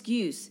no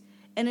excuse.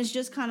 And it's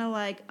just kind of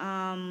like,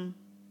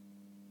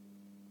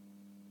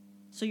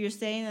 so you're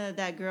saying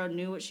that girl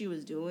knew what she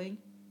was doing?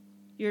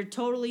 You're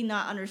totally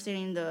not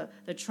understanding the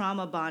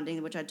trauma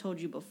bonding, which I told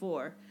you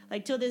before.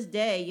 Like, till this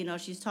day, you know,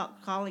 she's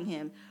calling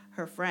him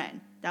her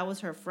friend. That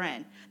was her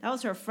friend. That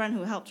was her friend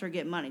who helped her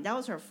get money. That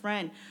was her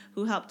friend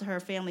who helped her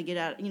family get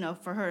out, you know,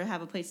 for her to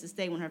have a place to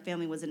stay when her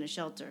family was in a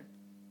shelter.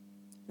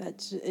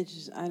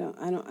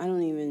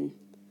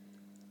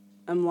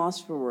 I'm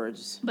lost for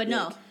words. But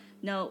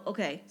no,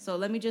 okay. So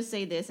let me just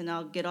say this, and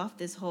I'll get off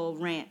this whole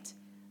rant.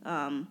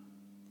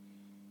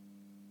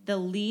 The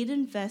lead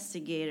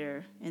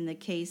investigator in the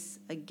case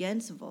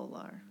against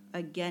Volar,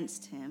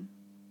 against him,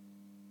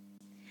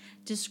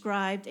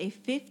 described a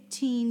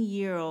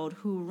 15-year-old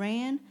who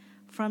ran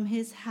from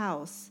his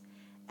house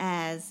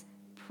as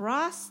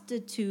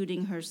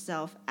prostituting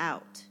herself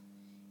out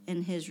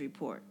in his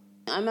report.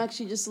 I'm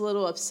actually just a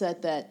little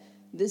upset that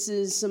this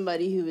is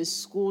somebody who is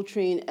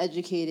school-trained,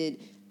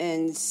 educated,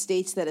 and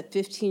states that a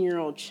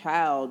 15-year-old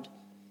child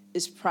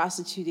is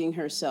prostituting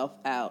herself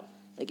out.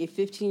 Like a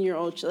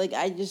 15-year-old,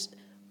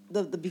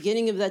 the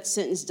beginning of that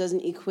sentence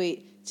doesn't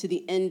equate to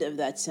the end of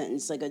that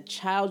sentence. Like, a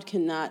child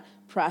cannot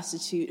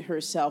prostitute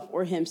herself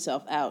or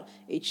himself out.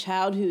 A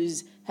child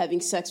who's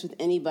having sex with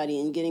anybody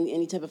and getting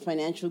any type of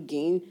financial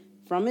gain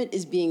from it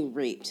is being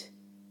raped.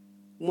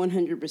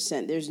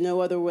 100%. There's no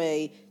other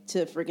way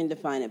to freaking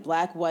define it.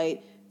 Black,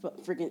 white,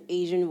 freaking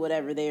Asian,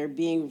 whatever. They are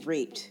being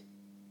raped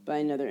by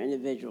another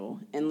individual.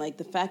 And like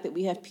the fact that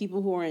we have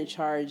people who are in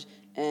charge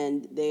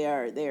and they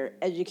are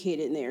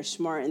educated and they are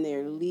smart and they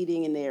are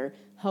leading and they are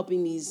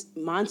helping these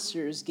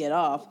monsters get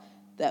off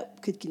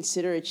that could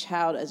consider a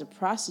child as a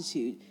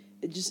prostitute,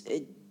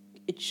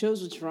 it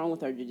shows what's wrong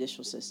with our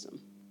judicial system.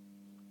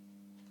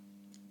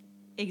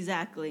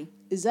 Exactly.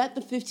 Is that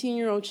the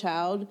 15-year-old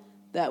child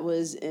that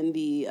was in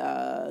the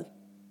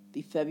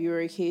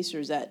February case, or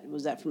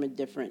was that from a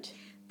different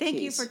Thank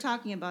case? you for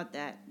talking about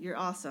that. You're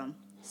awesome.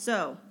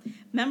 So,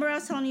 remember I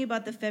was telling you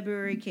about the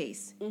February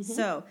case? Mm-hmm.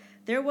 So,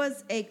 there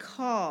was a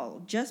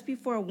call just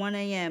before 1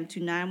 a.m. to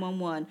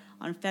 911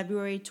 on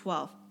February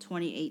 12th,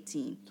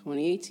 2018.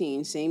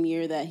 2018, same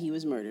year that he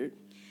was murdered.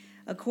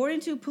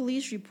 According to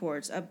police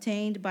reports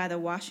obtained by the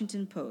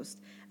Washington Post,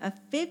 a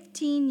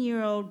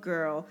 15-year-old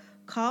girl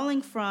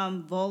calling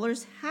from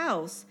Volar's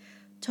house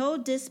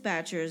told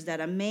dispatchers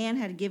that a man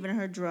had given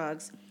her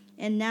drugs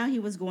and now he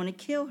was going to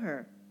kill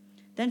her.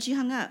 Then she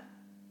hung up.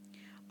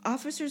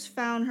 Officers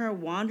found her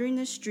wandering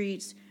the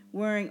streets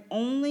wearing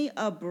only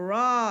a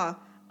bra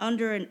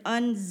under an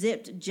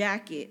unzipped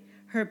jacket,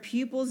 her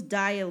pupils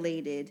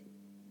dilated,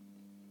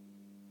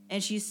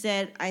 and she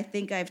said, "I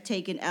think I've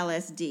taken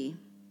LSD."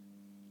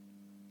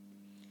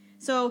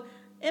 So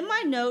in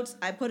my notes,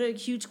 I put a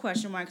huge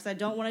question mark because I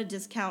don't want to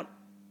discount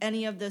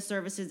any of the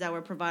services that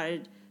were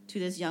provided to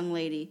this young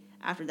lady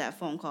after that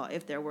phone call,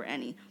 if there were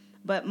any.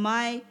 But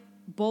my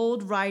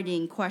bold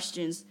writing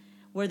questions,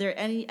 were there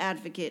any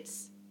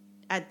advocates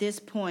at this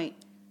point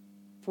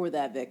for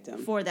that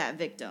victim?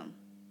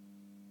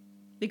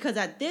 Because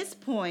at this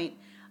point,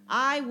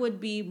 I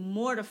would be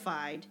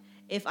mortified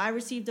if I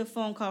received a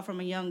phone call from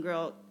a young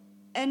girl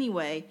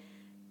anyway,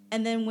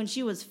 and then when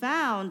she was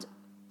found,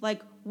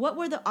 like, what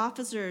were the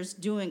officers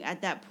doing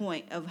at that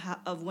point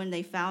of when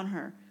they found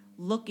her,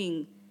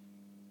 looking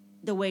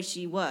the way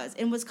she was?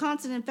 In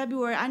Wisconsin in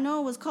February, I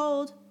know it was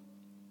cold.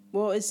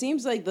 Well, it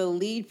seems like the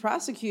lead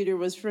prosecutor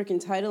was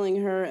freaking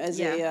titling her as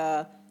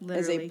a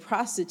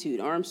prostitute,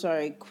 or I'm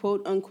sorry,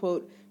 quote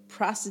unquote,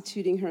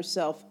 prostituting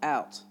herself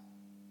out.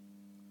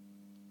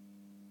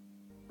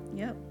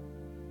 Yep.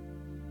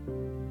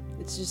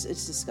 It's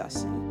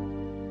disgusting.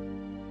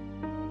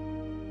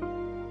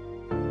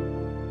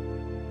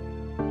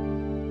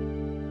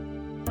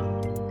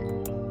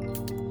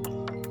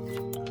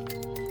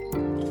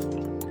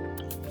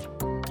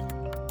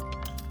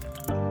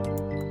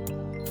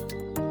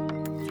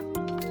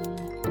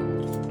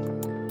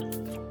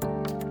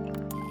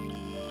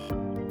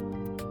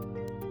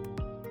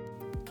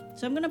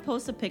 So I'm going to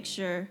post a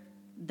picture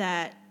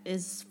that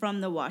is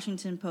from the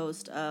Washington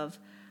Post of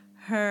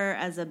her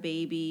as a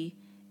baby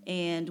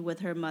and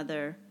with her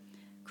mother.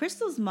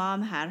 Chrystul's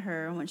mom had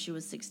her when she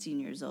was 16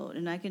 years old,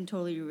 and I can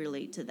totally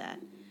relate to that.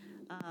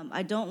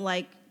 I don't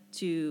like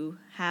to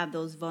have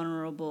those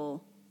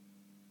vulnerable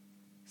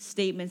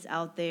statements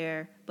out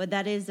there, but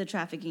that is the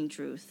trafficking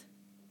truth.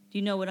 Do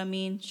you know what I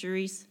mean,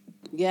 Charisse?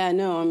 Yeah,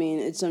 no, I mean,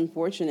 it's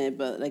unfortunate,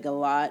 but like a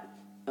lot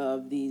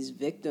of these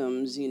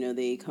victims, you know,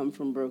 they come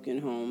from broken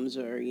homes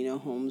or, you know,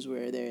 homes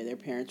where their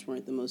parents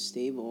weren't the most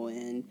stable,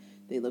 and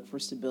they look for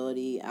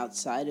stability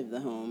outside of the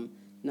home,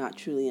 not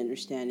truly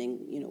understanding,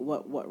 you know,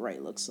 what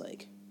right looks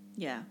like.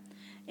 Yeah.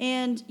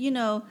 And, you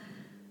know,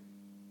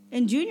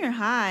 In junior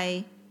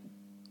high,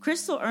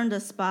 Chrystul earned a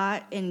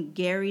spot in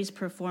Gary's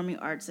Performing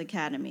Arts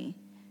Academy.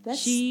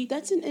 That's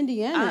in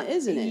Indiana,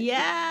 isn't it?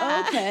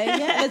 Yeah. Okay,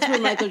 yeah, that's where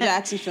Michael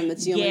Jackson's from.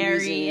 That's the only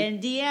reason. Gary,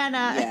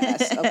 Indiana.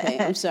 Yes, okay,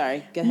 I'm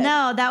sorry. Go ahead.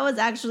 No, that was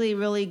actually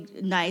really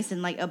nice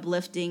and like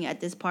uplifting at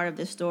this part of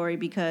the story,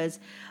 because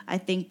I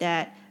think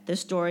that the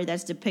story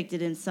that's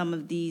depicted in some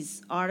of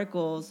these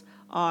articles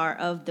are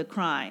of the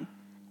crime,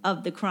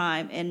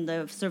 and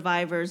the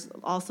survivors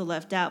also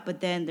left out.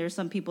 But then there's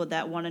some people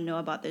that want to know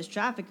about this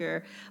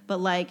trafficker, but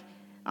like,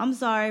 I'm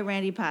sorry,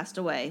 Randy passed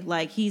away.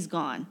 Like, he's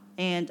gone.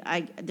 And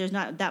there's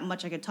not that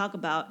much I could talk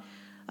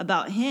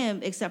about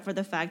him, except for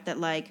the fact that,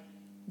 like,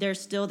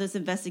 there's still this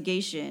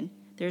investigation.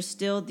 There's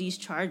still these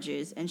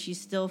charges, and she's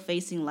still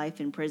facing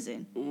life in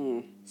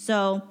prison.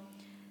 So,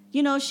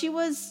 you know, she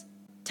was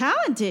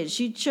talented.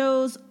 She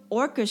chose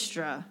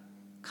orchestra.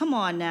 Come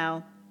on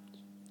now.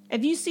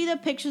 If you see the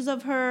pictures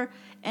of her,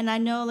 and I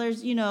know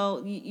there's, you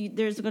know,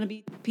 there's going to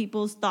be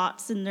people's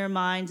thoughts in their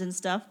minds and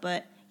stuff,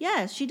 but,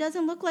 yeah, she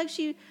doesn't look like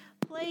she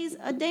plays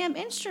a damn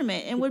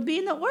instrument and would be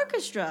in the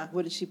orchestra.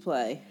 What did she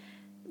play?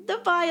 The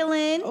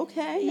violin.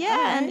 Okay. Yeah,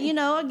 right. and, you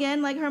know,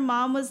 again, like her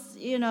mom was,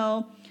 you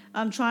know,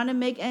 trying to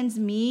make ends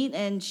meet,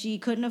 and she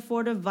couldn't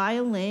afford a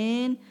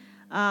violin.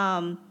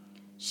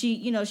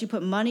 She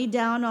put money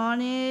down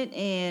on it,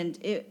 and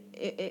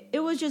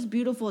it was just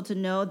beautiful to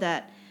know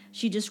that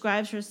she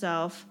describes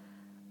herself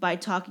by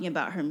talking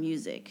about her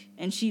music,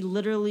 and she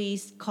literally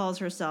calls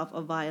herself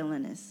a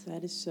violinist.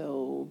 That is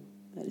so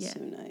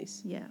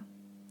nice.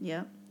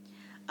 Yeah.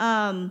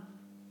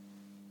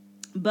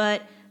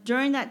 But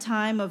during that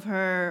time of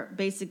her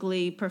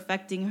basically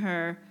perfecting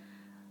her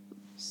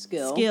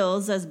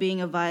skills as being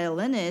a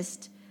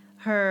violinist,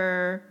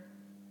 her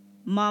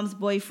mom's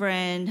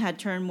boyfriend had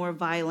turned more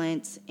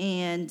violent,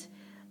 and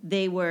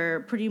they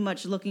were pretty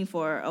much looking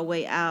for a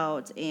way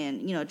out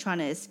and, you know, trying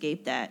to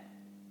escape that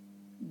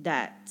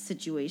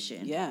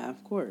situation. Yeah,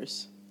 of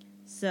course.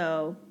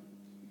 So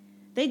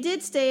they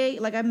did stay,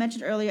 like I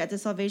mentioned earlier, at the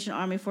Salvation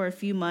Army for a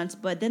few months,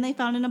 but then they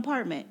found an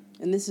apartment.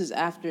 And this is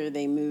after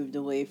they moved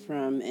away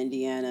from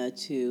Indiana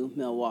to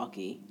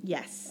Milwaukee.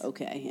 Yes.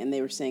 Okay, and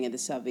they were staying at the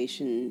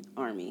Salvation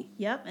Army.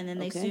 Yep, and then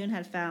they soon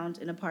had found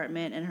an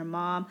apartment, and her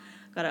mom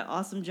got an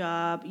awesome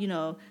job, you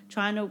know,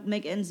 trying to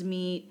make ends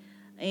meet.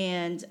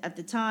 And at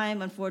the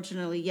time,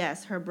 unfortunately,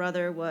 yes, her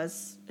brother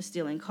was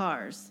stealing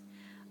cars.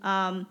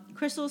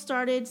 Chrystul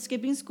started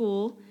skipping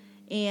school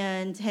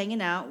and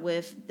hanging out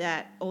with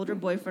that older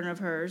boyfriend of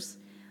hers,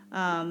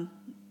 Mr.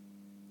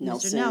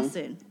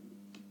 Nelson.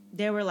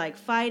 They were like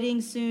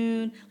fighting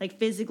soon, like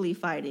physically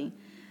fighting.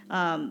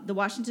 The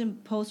Washington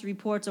Post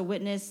reports a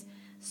witness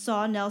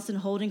saw Nelson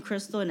holding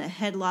Chrystul in a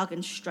headlock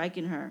and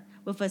striking her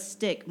with a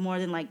stick more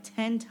than like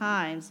 10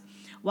 times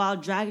while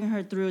dragging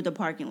her through the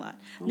parking lot.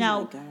 Oh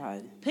now, my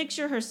God.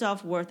 Picture her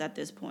self-worth at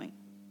this point.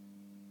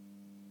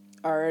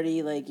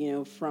 Already, like, you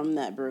know, from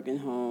that broken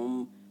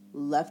home,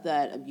 left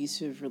that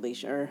abusive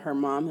or her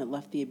mom had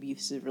left the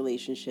abusive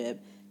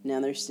relationship. Now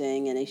they're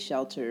staying in a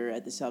shelter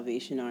at the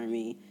Salvation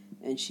Army,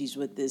 and she's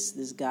with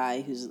this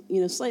guy who's,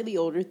 you know, slightly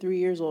older, 3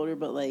 years older,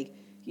 but, like,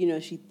 you know,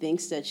 she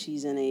thinks that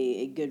she's in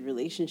a good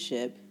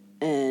relationship,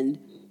 and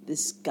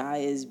this guy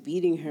is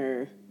beating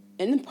her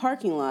in the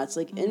parking lots,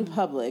 like, in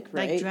public,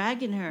 right? Like,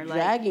 dragging her.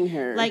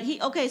 Like,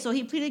 so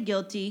he pleaded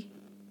guilty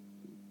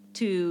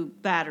to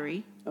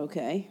battery.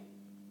 Okay.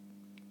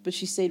 But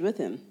she stayed with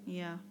him.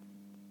 Yeah.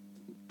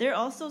 There are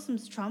also some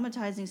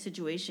traumatizing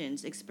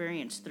situations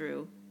experienced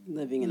through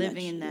living in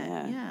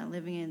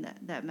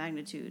that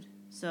magnitude.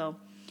 So,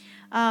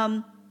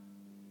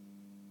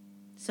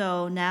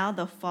 so now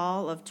the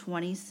fall of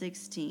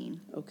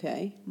 2016.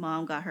 Okay.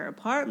 Mom got her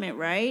apartment,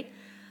 right?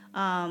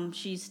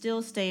 She's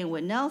still staying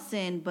with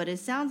Nelson, but it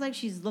sounds like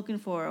she's looking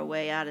for a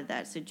way out of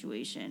that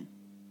situation.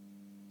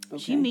 Okay.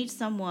 She meets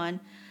someone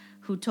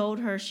who told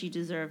her she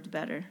deserved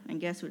better.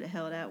 And guess who the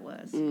hell that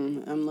was?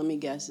 Let me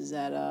guess. Is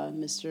that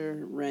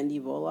Mr. Randy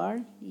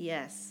Volar?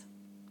 Yes.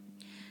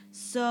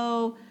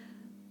 So,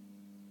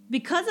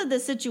 because of the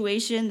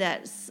situation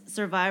that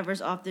survivors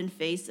often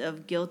face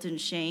of guilt and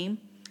shame,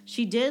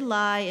 she did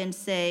lie and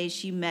say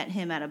she met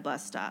him at a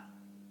bus stop,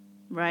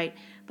 right?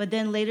 But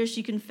then later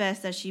she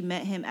confessed that she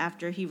met him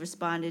after he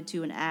responded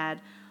to an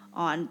ad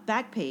on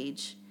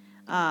Backpage.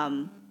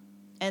 And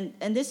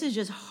this is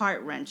just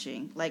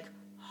heart-wrenching, like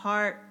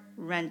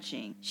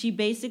heart-wrenching. She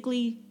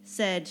basically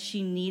said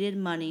she needed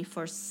money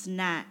for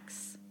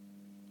snacks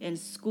and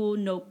school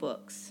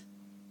notebooks.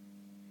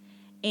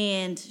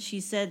 And she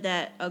said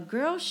that a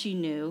girl she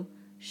knew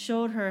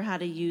showed her how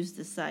to use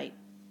the site.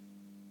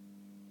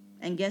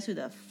 And guess who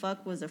the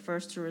fuck was the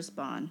first to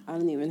respond? I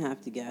don't even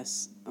have to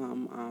guess.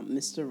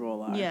 Mr.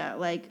 Volar. Yeah,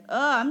 like,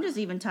 I'm just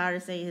even tired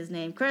of saying his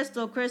name.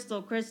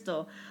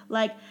 Chrystul.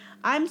 Like,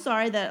 I'm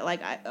sorry that,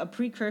 like, a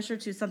precursor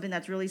to something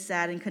that's really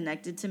sad and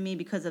connected to me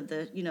because of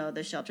the, you know,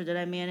 the shelter that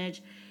I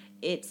manage.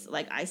 It's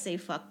like I say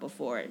fuck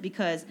before it,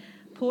 because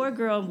poor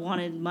girl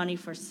wanted money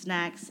for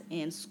snacks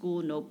and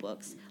school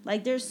notebooks.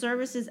 Like, there's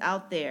services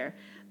out there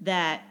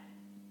that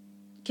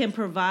can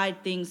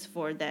provide things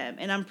for them.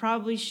 And I'm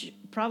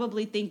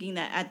probably thinking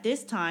that at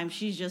this time,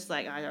 she's just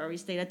like, I already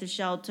stayed at the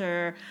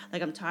shelter.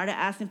 Like, I'm tired of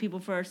asking people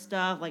for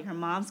stuff. Like, her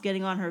mom's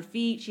getting on her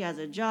feet. She has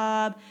a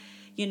job.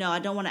 You know, I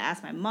don't want to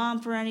ask my mom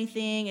for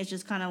anything. It's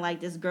just kind of like,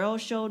 this girl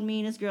showed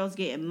me. This girl's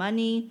getting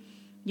money,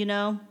 you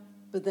know?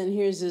 But then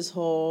here's this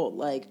whole,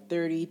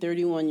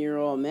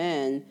 31-year-old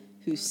man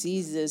who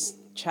sees this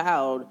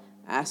child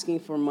asking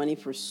for money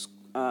for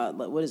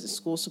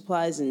school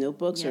supplies and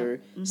notebooks,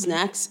 or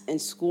snacks and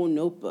school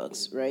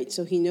notebooks, right?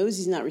 So he knows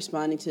he's not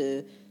responding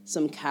to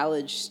some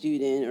college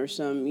student or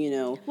some,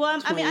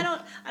 Well,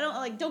 I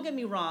don't don't get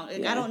me wrong.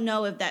 I don't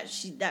know if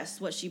that's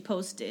what she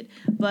posted,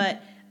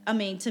 but I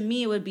mean, to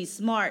me, it would be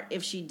smart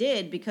if she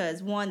did,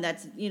 because one,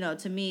 that's,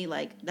 to me,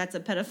 that's a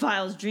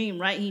pedophile's dream,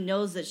 right? He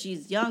knows that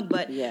she's young,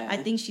 but I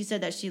think she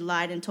said that she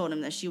lied and told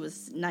him that she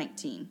was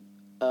 19.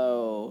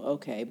 Oh,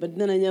 okay. But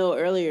then I know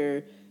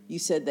earlier you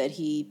said that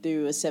he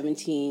threw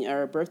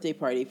a birthday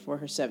party for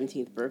her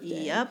 17th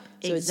birthday. Yep,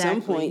 so exactly. At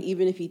some point,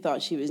 even if he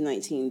thought she was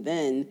 19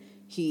 then,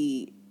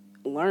 he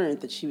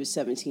learned that she was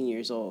 17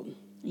 years old.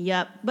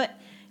 Yep. But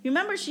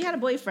remember, she had a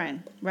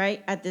boyfriend,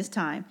 right, at this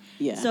time.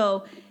 Yeah.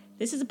 So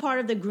this is a part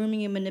of the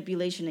grooming and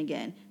manipulation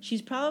again.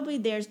 She's probably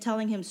there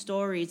telling him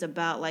stories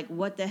about,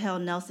 what the hell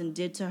Nelson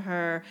did to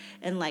her,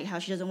 and, how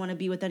she doesn't want to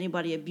be with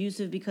anybody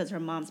abusive because her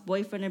mom's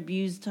boyfriend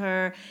abused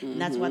her,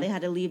 and that's why they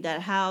had to leave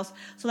that house.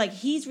 So,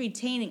 he's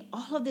retaining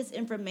all of this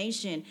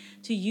information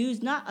to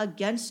use not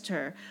against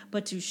her,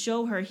 but to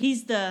show her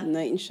he's the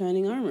knight in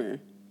shining armor.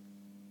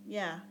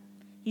 Yeah.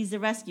 He's the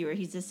rescuer.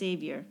 He's the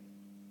savior.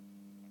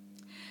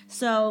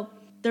 So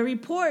the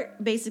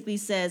report basically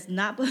says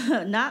not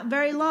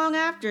very long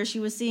after, she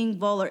was seeing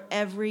Volar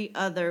every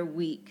other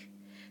week.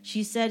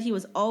 She said he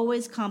was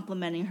always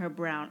complimenting her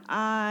brown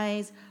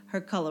eyes,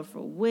 her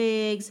colorful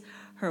wigs,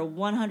 her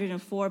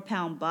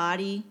 104-pound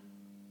body.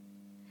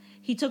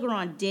 He took her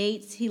on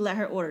dates. He let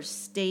her order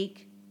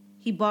steak.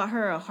 He bought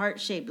her a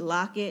heart-shaped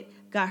locket,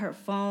 got her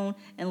phone,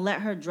 and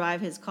let her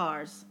drive his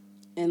cars.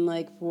 And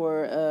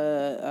for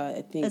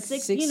I think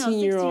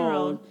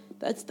 16-year-old,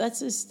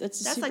 that's a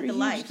super like the huge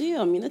life.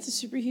 deal. I mean, that's a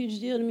super huge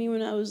deal to me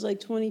when I was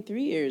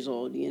 23 years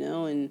old,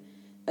 and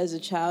as a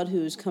child who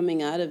was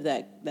coming out of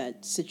that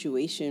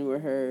situation where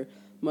her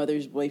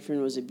mother's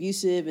boyfriend was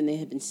abusive and they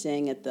had been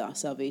staying at the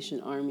Salvation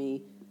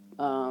Army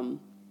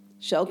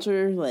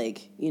shelter,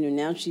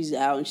 now she's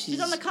out and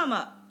she's on the come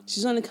up.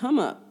 She's on the come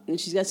up, and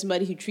she's got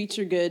somebody who treats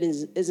her good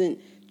and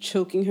isn't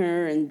choking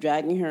her and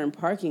dragging her in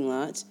parking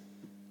lots.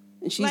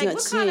 And she's not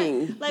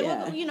seeing,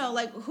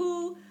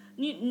 who?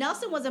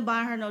 Nelson wasn't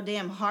buying her no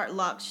damn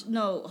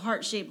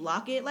heart-shaped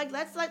locket.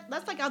 That's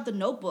out the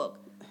Notebook.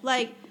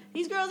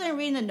 These girls ain't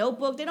reading the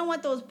Notebook. They don't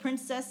want those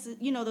princesses,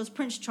 those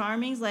Prince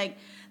Charmings.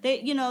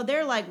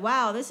 They're like,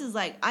 wow, this is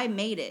I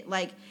made it.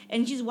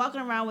 And she's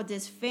walking around with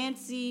this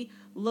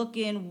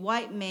fancy-looking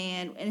white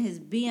man in his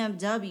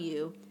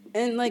BMW.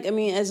 And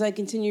as I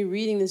continue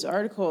reading this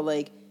article,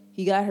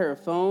 he got her a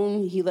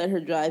phone. He let her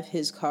drive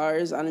his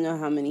cars. I don't know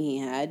how many he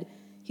had.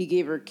 He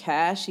gave her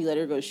cash. He let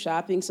her go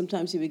shopping.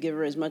 Sometimes he would give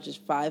her as much as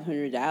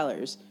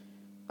 $500.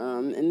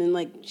 And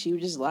then, she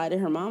would just lie to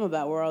her mom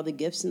about where all the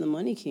gifts and the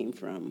money came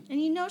from.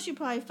 And she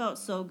probably felt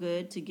so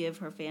good to give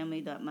her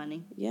family that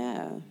money.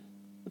 Yeah,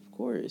 of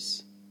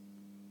course.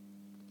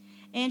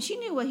 And she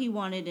knew what he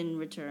wanted in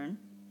return.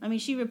 I mean,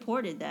 she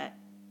reported that.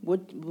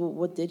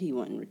 What did he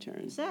want in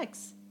return?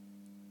 Sex.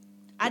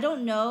 I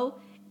don't know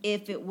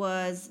if it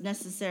was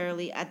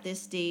necessarily at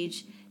this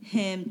stage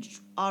him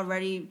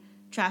already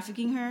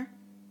trafficking her.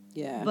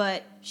 Yeah.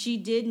 But she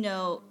did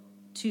know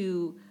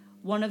to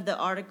one of the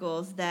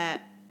articles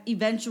that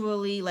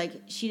eventually,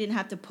 she didn't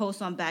have to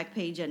post on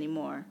Backpage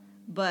anymore.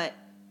 But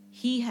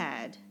he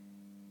had.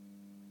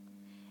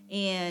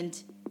 And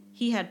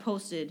he had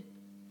posted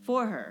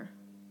for her.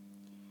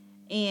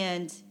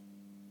 And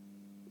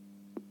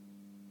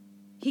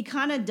he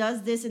kind of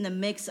does this in the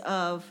mix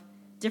of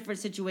different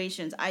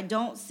situations. I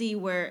don't see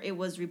where it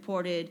was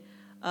reported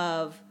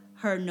of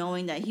her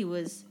knowing that he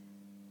was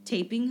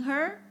taping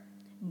her.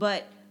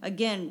 But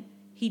again,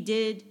 she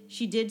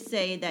did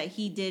say that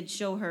he did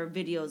show her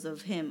videos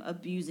of him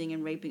abusing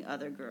and raping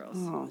other girls.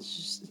 Oh,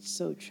 it's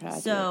so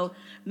tragic. So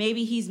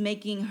maybe he's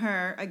making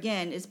her,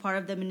 again, as part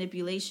of the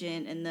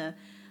manipulation and the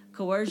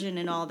coercion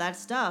and all that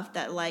stuff,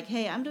 that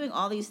hey, I'm doing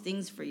all these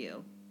things for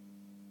you.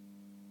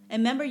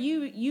 And remember,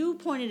 you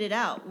pointed it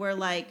out where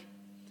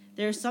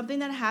there's something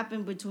that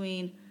happened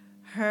between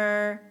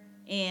her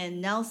and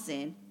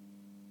Nelson,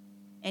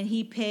 and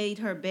he paid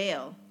her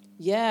bail.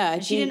 Yeah,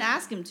 she didn't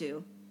ask him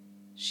to.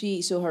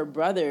 So her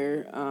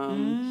brother,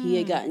 he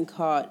had gotten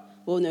caught.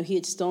 Well, no, he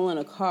had stolen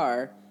a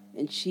car,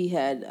 and she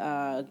had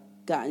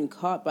gotten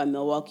caught by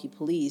Milwaukee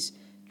police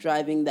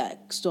driving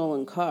that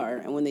stolen car.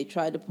 And when they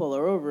tried to pull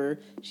her over,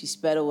 she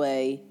sped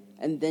away,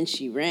 and then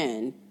she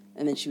ran.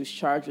 And then she was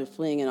charged with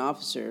fleeing an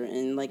officer.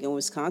 And in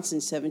Wisconsin,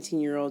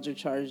 17-year-olds are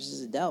charged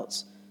as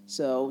adults.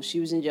 So she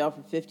was in jail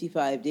for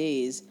 55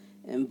 days,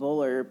 and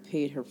Volar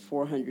paid her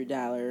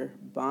 $400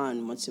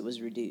 bond once it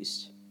was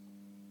reduced.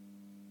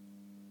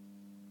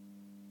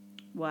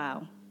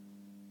 Wow.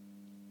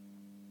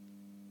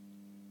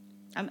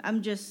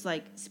 I'm just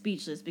like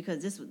speechless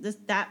because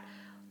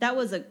that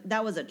was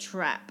a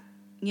trap,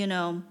 you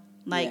know,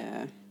 like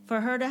for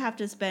her to have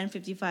to spend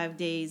 55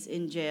 days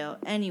in jail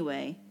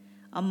anyway,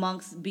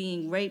 amongst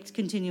being raped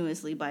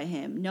continuously by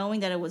him, knowing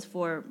that it was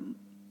for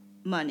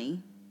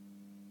money,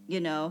 you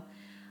know.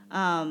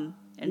 And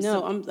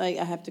no, I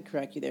have to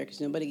correct you there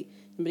because nobody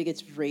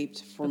gets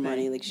raped for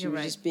money. Like she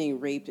was just being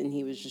raped, and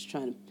he was just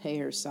trying to pay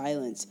her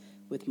silence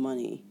with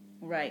money.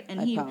 Right, and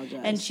I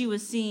apologize. And she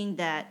was seeing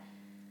that,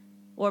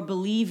 or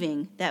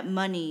believing that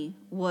money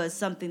was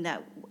something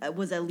that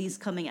was at least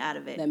coming out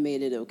of it. That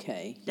made it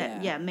okay.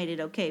 Made it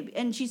okay.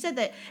 And she said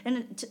that,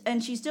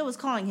 and she still was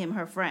calling him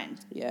her friend.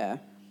 Yeah.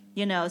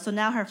 You know, so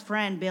now her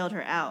friend bailed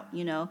her out,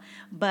 you know.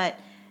 But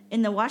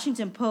in the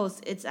Washington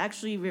Post, it's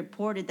actually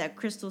reported that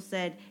Chrystul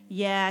said,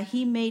 yeah,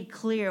 he made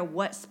clear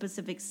what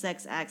specific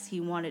sex acts he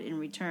wanted in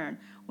return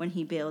when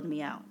he bailed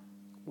me out.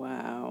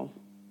 Wow.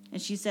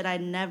 And she said, I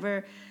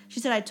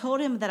told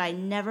him that I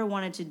never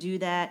wanted to do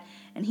that.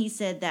 And he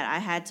said that I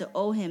had to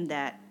owe him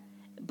that.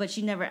 But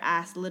she never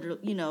asked, literally,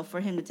 you know, for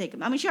him to take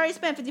him. I mean, she already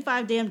spent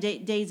 55 damn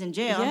days in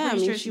jail. Yeah, I'm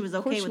pretty sure she was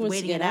okay with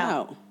waiting it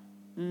out.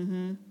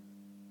 Mm-hmm.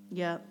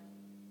 Yep.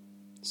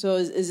 So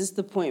is this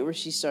the point where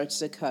she starts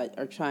to cut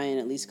or try and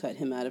at least cut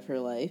him out of her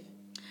life?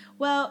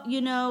 Well, you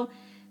know,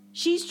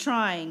 she's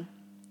trying.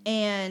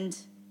 And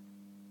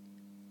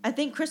I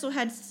think Chrystul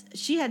had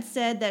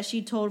said that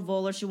she told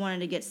Volar she wanted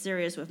to get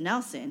serious with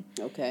Nelson.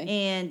 Okay.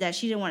 And that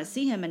she didn't want to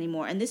see him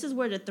anymore. And this is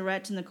where the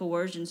threats and the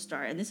coercion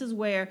start. And this is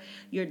where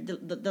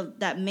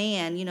that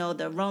man, you know,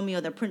 the Romeo,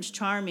 the Prince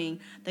Charming,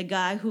 the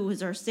guy who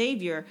is her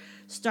savior,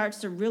 starts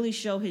to really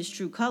show his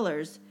true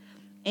colors.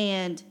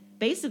 And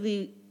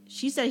basically,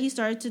 she said he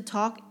started to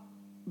talk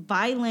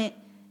violent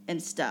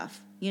and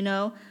stuff, you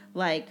know,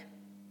 like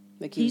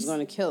he was going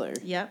to kill her.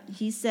 Yep.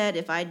 He said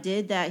if I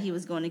did that, he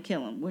was going to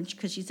kill him,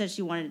 because she said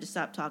she wanted to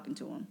stop talking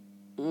to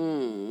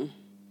him.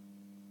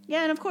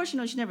 Yeah, and of course, you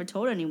know, she never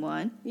told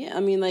anyone. Yeah, I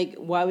mean, like,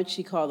 why would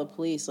she call the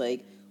police?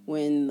 Like,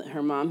 when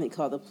her mom had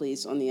called the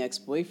police on the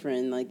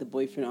ex-boyfriend, like, the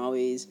boyfriend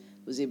always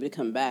was able to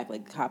come back.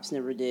 Like, cops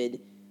never did,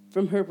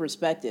 from her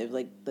perspective,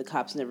 like, the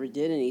cops never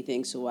did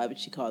anything, so why would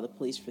she call the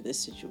police for this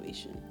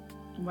situation?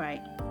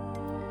 Right.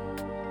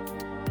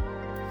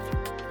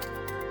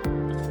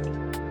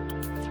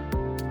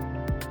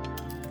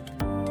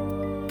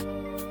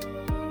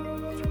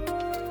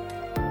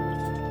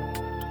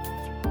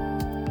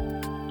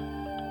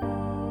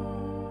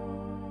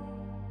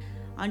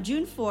 On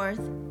June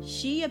 4th,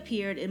 she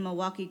appeared in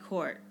Milwaukee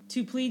court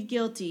to plead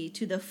guilty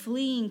to the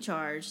fleeing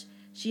charge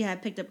she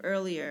had picked up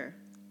earlier.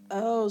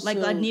 Oh, so...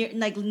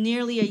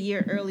 nearly a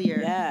year earlier.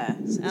 Yeah.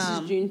 So this is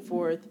June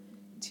 4th,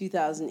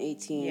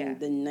 2018,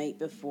 the night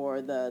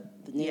before the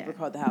neighbor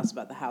called the house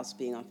about the house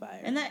being on fire.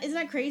 And isn't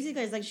that crazy?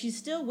 Because, like, she's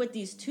still with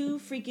these two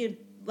freaking,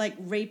 like,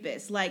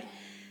 rapists. Like,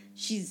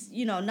 she's,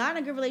 you know, not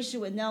in a good relationship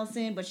with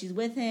Nelson, but she's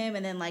with him.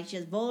 And then, like, she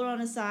has Volar on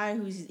the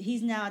side,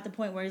 he's now at the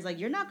point where he's like,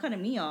 you're not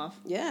cutting me off.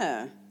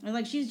 Yeah. And,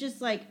 like, she's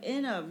just, like,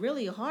 in a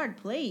really hard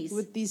place.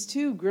 With these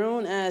two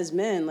grown-ass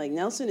men. Like,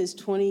 Nelson is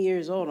 20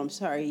 years old. I'm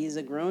sorry. He's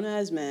a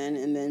grown-ass man.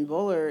 And then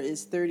Volar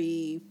is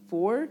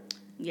 34?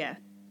 Yeah.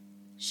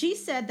 She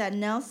said that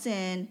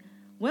Nelson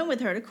went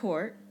with her to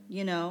court.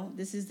 You know,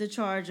 this is the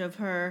charge of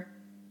her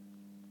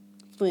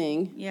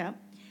fleeing. Yeah.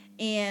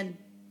 And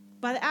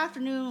by the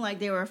afternoon, like,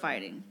 they were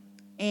fighting.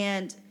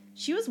 And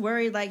she was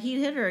worried, like, he'd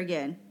hit her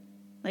again.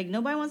 Like,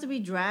 nobody wants to be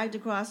dragged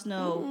across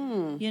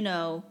you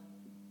know,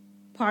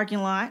 parking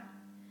lot.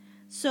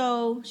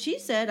 So she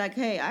said, like,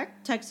 hey, I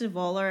texted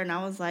Volar and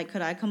I was like,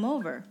 could I come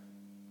over?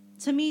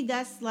 To me,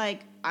 that's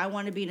like, I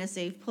want to be in a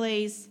safe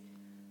place,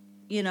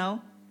 you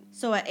know.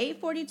 So at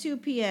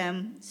 8:42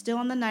 p.m., still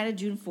on the night of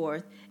June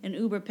 4th, an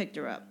Uber picked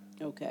her up.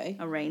 Okay.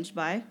 Arranged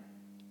by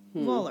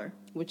Volar.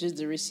 Which is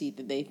the receipt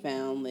that they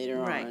found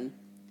later on.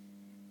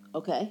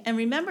 Okay. And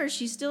remember,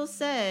 she still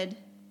said,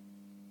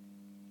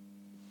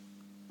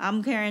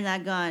 I'm carrying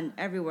that gun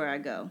everywhere I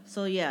go.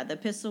 So, yeah, the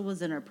pistol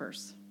was in her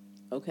purse.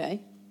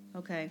 Okay.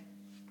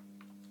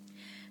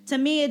 To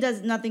me,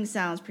 nothing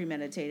sounds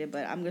premeditated,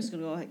 but I'm just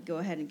going to go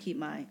ahead and keep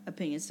my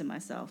opinions to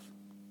myself.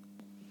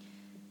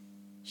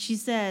 She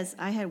says,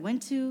 I had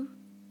went to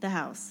the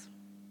house.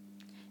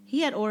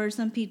 He had ordered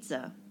some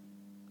pizza.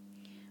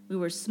 We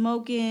were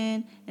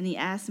smoking, and he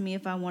asked me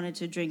if I wanted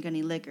to drink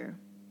any liquor.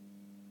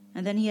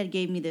 And then he had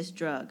gave me this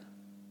drug.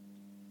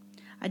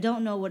 I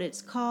don't know what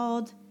it's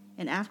called,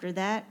 and after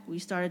that, we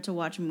started to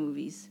watch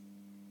movies.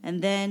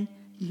 And then,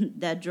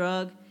 that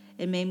drug,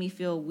 it made me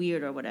feel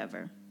weird or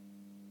whatever.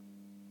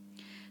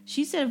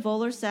 She said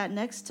Volar sat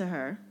next to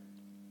her,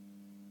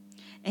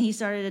 and he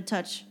started to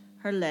touch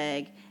her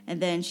leg, and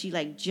then she,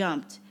 like,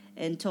 jumped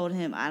and told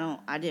him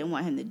I didn't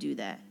want him to do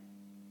that.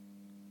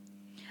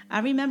 I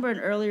remember an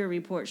earlier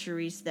report,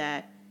 Sharice,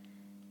 that,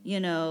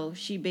 you know,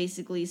 she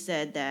basically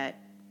said that,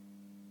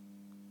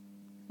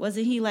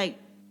 wasn't he, like,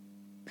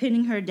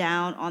 pinning her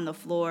down on the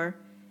floor,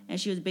 and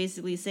she was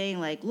basically saying,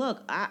 like,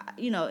 look,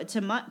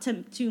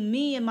 to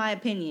me, in my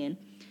opinion,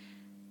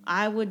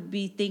 I would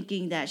be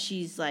thinking that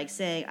she's like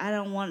saying,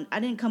 I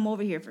didn't come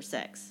over here for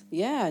sex.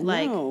 Yeah,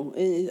 like, no.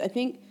 I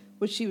think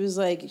what she was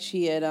like,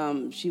 she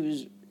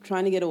was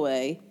trying to get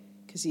away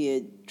because he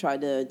had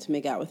tried to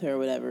make out with her or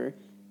whatever,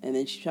 and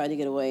then she tried to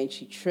get away and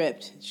she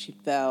tripped, she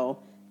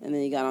fell, and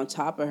then he got on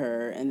top of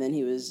her, and then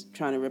he was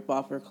trying to rip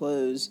off her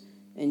clothes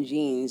and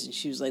jeans, and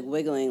she was like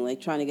wiggling, like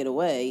trying to get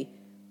away,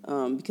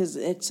 because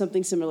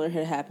something similar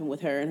had happened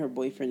with her and her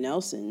boyfriend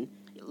Nelson.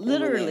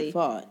 Literally.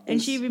 Fought.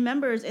 And she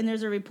remembers, and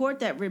there's a report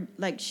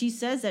that she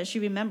says that she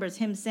remembers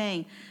him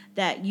saying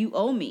that you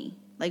owe me.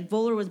 Like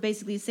Volar was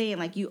basically saying,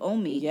 like, you owe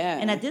me. Yeah.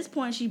 And at this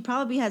point, she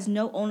probably has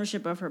no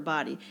ownership of her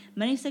body.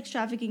 Many sex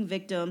trafficking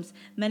victims,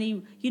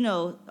 many,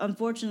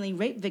 unfortunately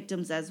rape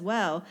victims as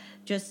well,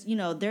 just,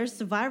 their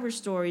survivor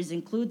stories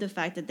include the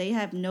fact that they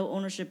have no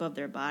ownership of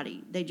their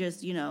body. They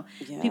just,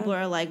 people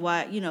are like,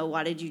 why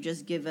did you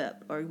just give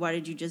up? Or why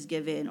did you just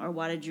give in? Or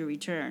why did you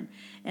return?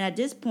 And at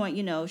this point,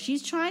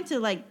 she's trying to,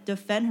 like,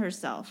 defend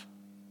herself.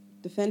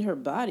 Defend her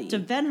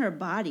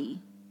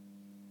body.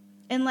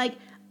 And, like,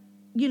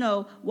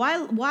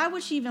 why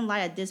would she even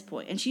lie at this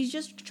point? And she's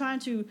just trying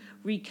to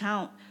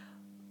recount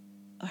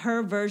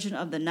her version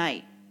of the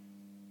night,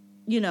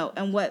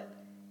 and what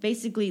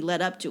basically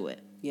led up to it.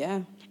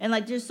 Yeah. And,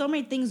 like, there's so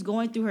many things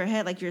going through her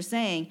head, like you're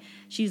saying.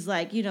 She's,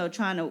 like,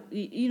 trying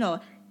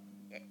to,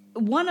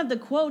 one of the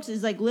quotes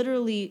is, like,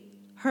 literally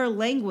her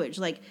language.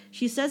 Like,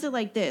 she says it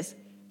like this.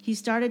 He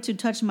started to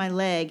touch my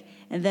leg,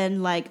 and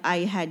then, like, I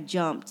had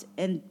jumped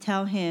and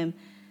tell him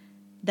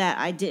that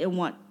I didn't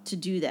want to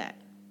do that.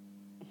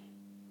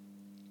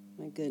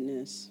 My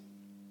goodness.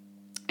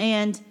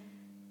 And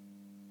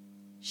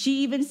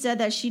she even said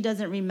that she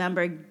doesn't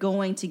remember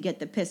going to get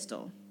the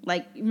pistol.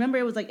 Like, remember,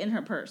 it was, like, in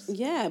her purse.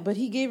 Yeah, but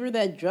he gave her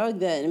that drug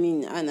that,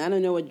 I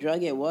don't know what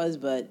drug it was,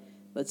 but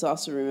let's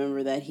also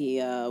remember that he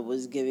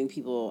was giving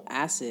people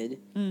acid.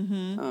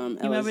 Mm-hmm. You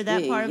remember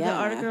that part of the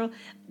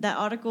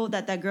article?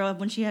 That girl,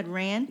 when she had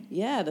ran?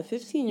 Yeah, the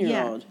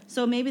 15-year-old. Yeah.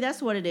 So maybe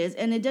that's what it is.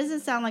 And it doesn't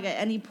sound like at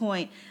any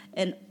point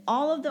in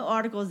all of the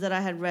articles that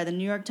I had read, the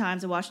New York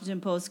Times, the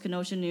Washington Post,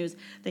 Kenosha News,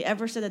 they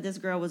ever said that this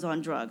girl was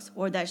on drugs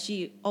or that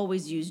she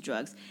always used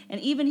drugs. And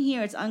even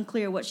here, it's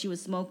unclear what she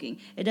was smoking.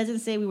 It doesn't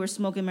say we were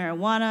smoking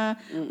marijuana,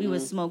 we were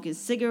smoking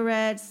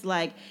cigarettes.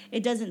 Like,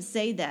 it doesn't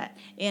say that.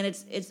 And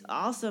it's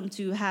awesome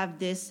to have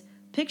this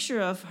picture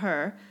of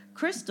her,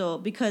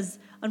 Chrystul, because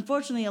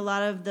unfortunately a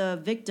lot of the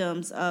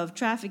victims of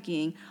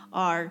trafficking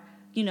are,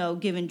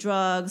 given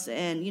drugs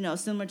and,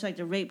 similar to like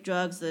the rape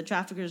drugs, the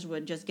traffickers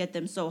would just get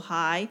them so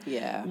high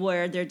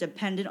where they're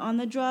dependent on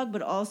the drug,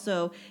 but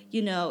also,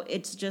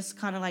 it's just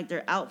kind of like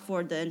they're out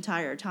for the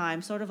entire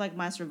time, sort of like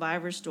my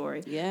survivor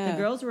story. Yeah. The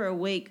girls were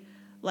awake,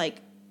 like,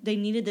 they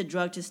needed the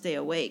drug to stay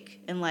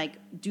awake and, like,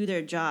 do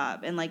their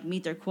job and, like,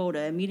 meet their quota.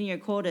 And meeting your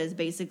quota is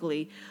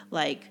basically,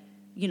 like,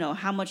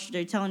 how much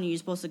they're telling you're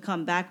supposed to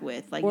come back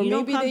with. Like, or you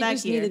don't come back here. Maybe they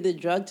just needed the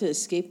drug to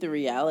escape the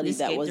reality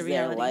that was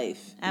their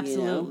life.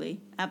 Absolutely.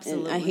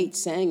 Absolutely. And I hate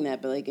saying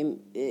that, but, like,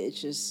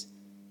 it's just,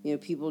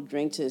 people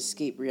drink to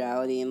escape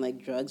reality, and,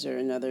 like, drugs are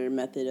another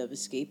method of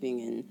escaping,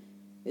 and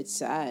it's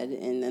sad.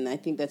 And I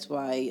think that's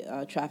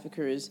why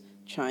traffickers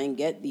try and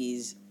get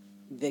these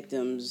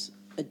victims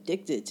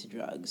addicted to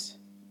drugs.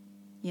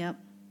 Yep.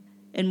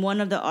 In one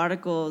of the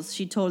articles,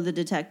 she told the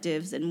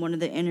detectives in one of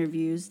the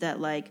interviews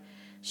that, like,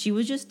 she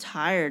was just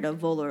tired of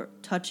Volar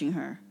touching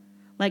her.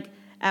 Like,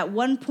 at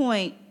what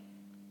point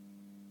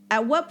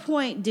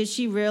did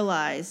she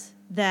realize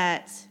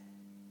that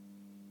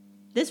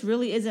this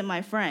really isn't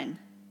my friend?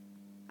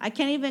 I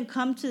can't even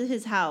come to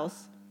his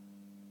house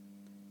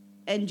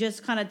and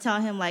just kind of tell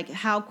him, like,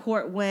 how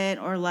court went,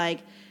 or,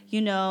 like,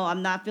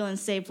 I'm not feeling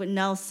safe with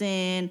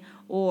Nelson,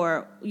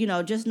 or,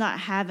 just not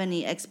have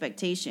any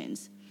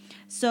expectations.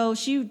 So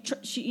she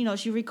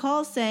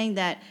recalls saying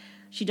that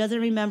she doesn't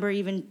remember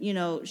even,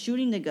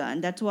 shooting the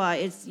gun. That's why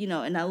it's,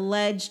 an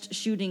alleged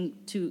shooting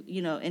to,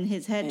 in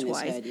his head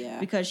twice.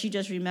 Because she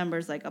just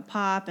remembers, like, a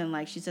pop, and,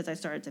 like, she says, I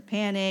started to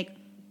panic.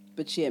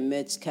 But she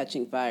admits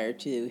catching fire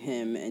to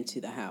him and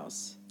to the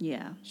house.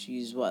 Yeah. She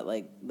used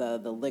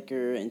the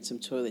liquor and some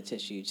toilet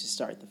tissue to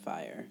start the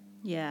fire.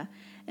 Yeah.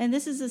 And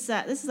this is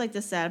like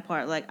the sad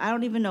part. Like, I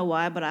don't even know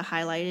why, but I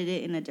highlighted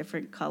it in a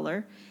different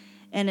color.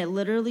 And it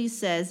literally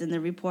says in the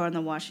report on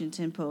the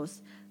Washington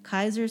Post,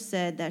 Kizer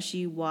said that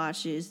she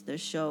watches the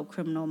show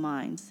Criminal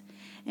Minds,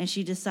 and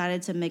she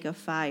decided to make a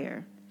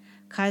fire.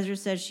 Kizer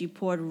said she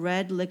poured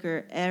red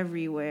liquor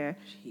everywhere,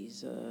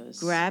 Jesus,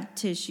 grabbed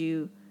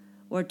tissue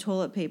or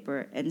toilet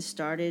paper, and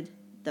started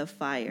the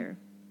fire.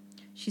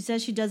 She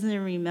said she doesn't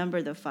even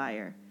remember the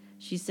fire.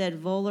 She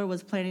said Volar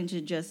was planning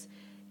to just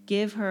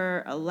give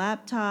her a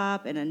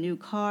laptop and a new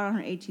car on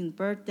her 18th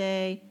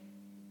birthday,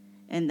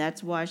 and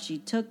that's why she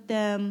took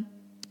them.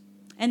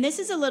 And this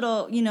is a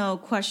little,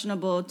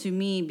 questionable to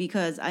me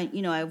because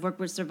I've worked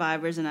with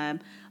survivors and I'm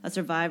a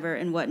survivor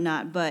and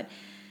whatnot. But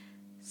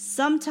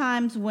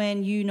sometimes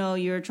when,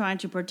 you're trying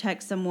to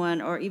protect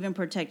someone or even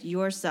protect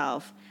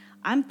yourself,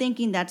 I'm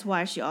thinking that's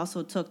why she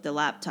also took the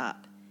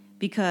laptop,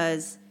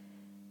 because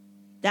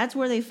that's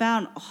where they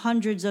found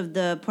hundreds of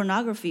the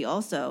pornography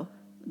also.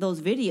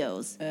 those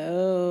videos.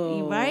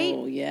 Oh, right?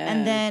 yeah.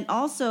 And then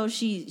also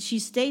she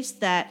states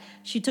that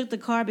she took the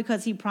car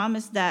because he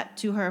promised that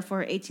to her for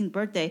her 18th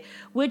birthday,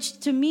 which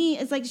to me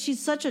is like she's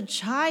such a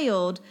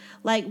child.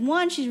 Like,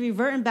 one, she's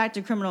reverting back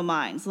to Criminal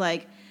Minds.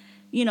 Like,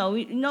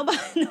 nobody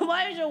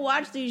should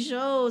watch these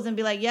shows and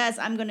be like, yes,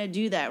 I'm going to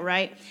do that,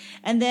 right?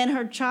 And then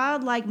her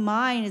childlike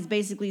mind is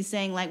basically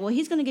saying, like, well,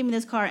 he's going to give me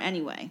this car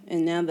anyway.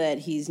 And now that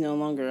he's no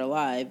longer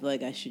alive,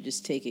 like, I should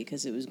just take it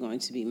because it was going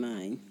to be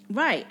mine.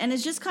 Right. And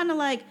it's just kind of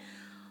like,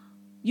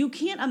 you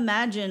can't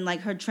imagine, like,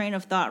 her train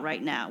of thought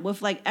right now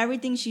with, like,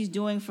 everything she's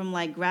doing from,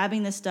 like,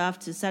 grabbing the stuff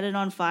to set it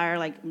on fire,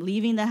 like,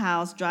 leaving the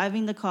house,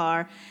 driving the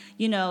car.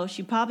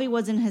 She probably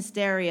was in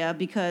hysteria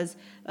because,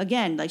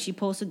 again, like, she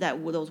posted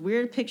those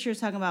weird pictures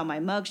talking about my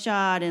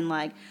mugshot and,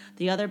 like,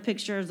 the other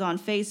pictures on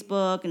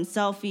Facebook and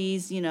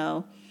selfies,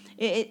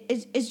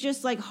 It's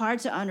just, like, hard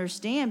to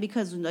understand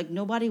because, like,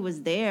 nobody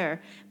was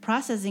there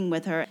processing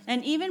with her.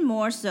 And even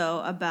more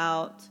so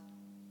about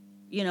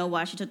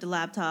why she took the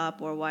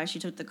laptop or why she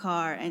took the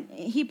car. And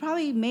he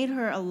probably made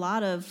her a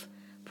lot of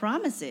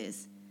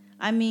promises.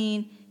 I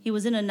mean, he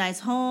was in a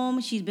nice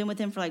home. She's been with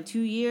him for like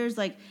 2 years.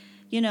 Like,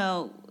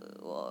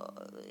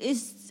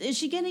 is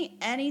she getting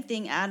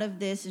anything out of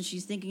this? And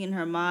she's thinking in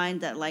her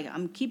mind that, like,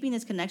 I'm keeping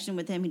this connection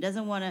with him. He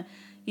doesn't want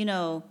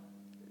to,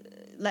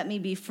 let me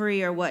be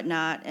free or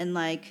whatnot. And,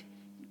 like,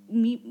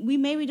 we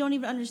maybe don't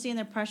even understand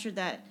the pressure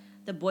that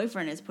the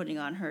boyfriend is putting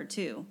on her,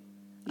 too.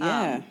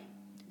 Yeah.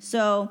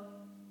 So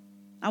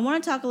I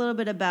want to talk a little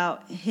bit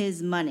about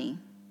his money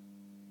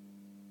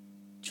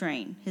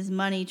train.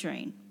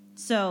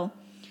 So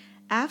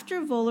after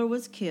Volar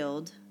was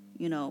killed,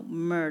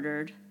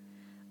 murdered,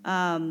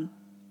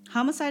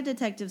 homicide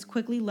detectives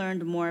quickly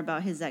learned more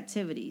about his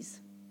activities,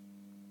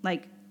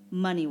 like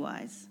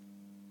money-wise.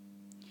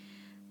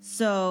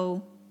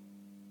 So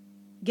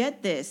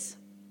get this.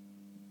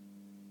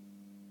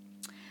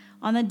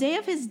 On the day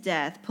of his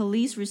death,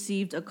 police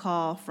received a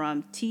call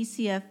from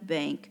TCF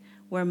Bank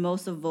where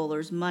most of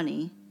Volar's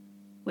money,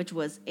 which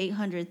was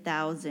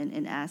 $800,000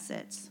 in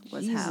assets,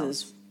 was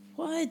housed.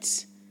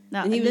 What?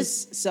 Now, and he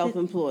was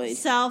self-employed.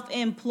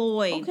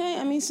 Self-employed. Okay,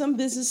 I mean, some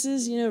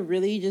businesses,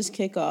 really just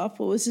kick off.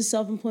 What was his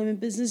self-employment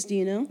business? Do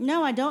you know?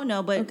 No, I don't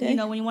know. But, okay.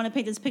 When you want to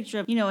paint this picture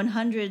of, in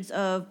hundreds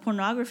of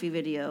pornography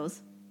videos.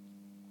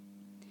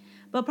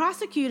 But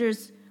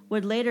prosecutors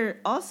would later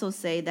also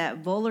say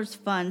that Volar's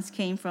funds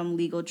came from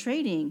legal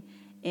trading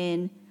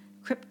in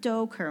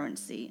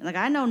cryptocurrency. Like,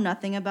 I know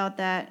nothing about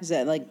that. Is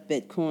that like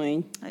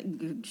Bitcoin?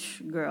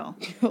 Girl,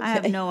 okay. I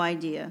have no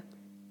idea.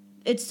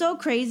 It's so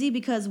crazy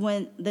because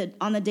on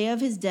the day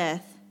of his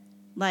death,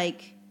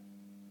 like,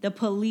 the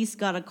police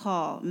got a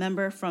call,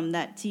 remember, from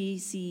that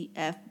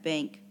TCF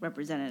Bank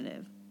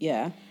representative.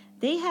 Yeah.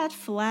 They had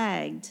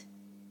flagged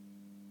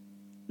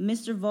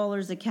Mr.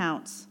 Volar's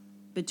accounts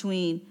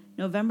between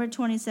November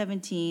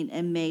 2017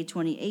 and May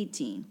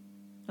 2018.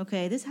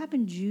 Okay, this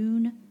happened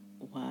June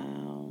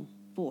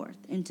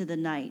 4th, into the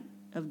night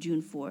of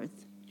June 4th.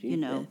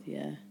 June 5th,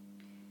 yeah.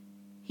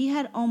 He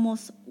had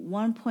almost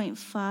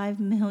 $1.5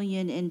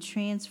 million in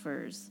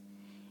transfers.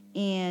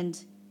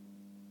 And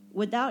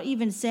without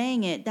even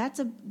saying it, that's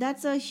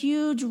a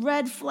huge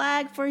red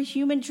flag for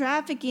human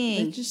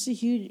trafficking. That's just a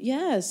huge,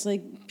 yes,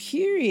 like,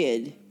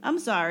 period. I'm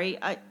sorry.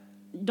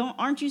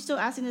 Aren't you still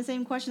asking the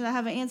same questions I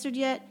haven't answered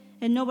yet?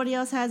 And nobody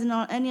else has in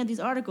any of these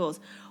articles.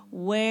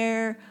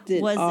 Where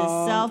was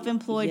the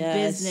self-employed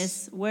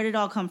business? Where did it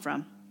all come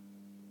from?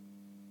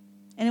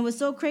 And it was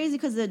so crazy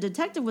because the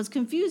detective was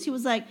confused. He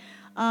was like,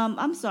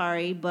 I'm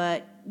sorry,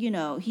 but,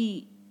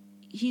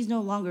 he's no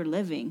longer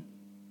living.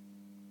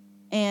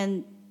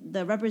 And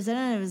the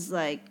representative is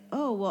like,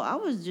 oh, well, I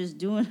was just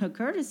doing a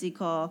courtesy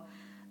call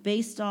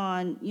based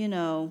on,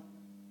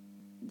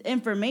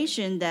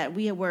 information that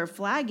we were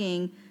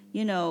flagging,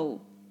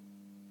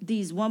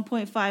 these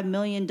 $1.5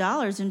 million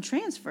in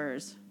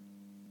transfers.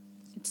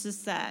 It's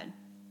just sad.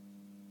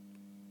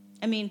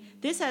 I mean,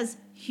 this has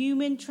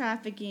human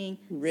trafficking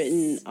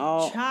written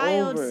all over it.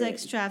 Child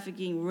sex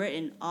trafficking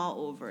written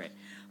all over it.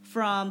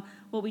 From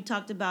what we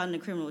talked about in the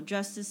criminal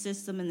justice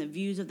system and the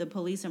views of the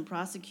police and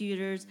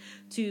prosecutors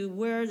to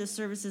where the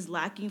service is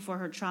lacking for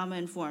her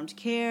trauma-informed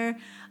care.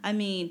 I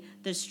mean,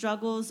 the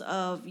struggles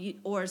of,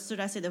 or should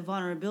I say the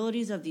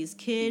vulnerabilities of these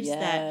kids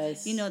that,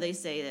 they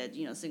say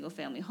that,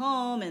 single-family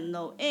home and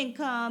low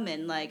income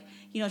and, like,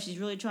 she's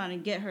really trying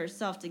to get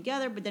herself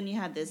together. But then you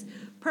have this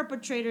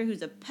perpetrator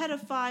who's a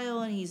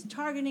pedophile and he's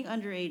targeting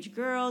underage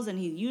girls and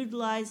he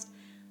utilized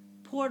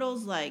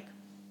portals like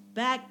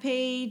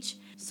Backpage.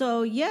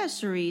 So, yeah,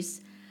 Charisse,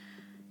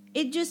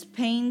 it just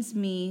pains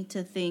me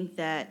to think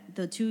that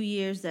the 2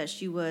 years that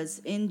she was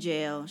in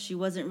jail, she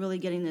wasn't really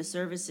getting the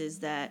services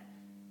that,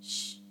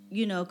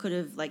 could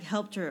have, like,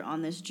 helped her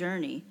on this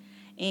journey.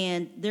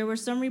 And there were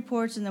some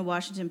reports in the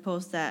Washington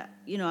Post that,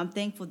 I'm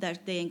thankful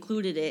that they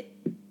included it,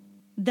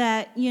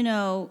 that,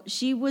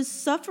 she was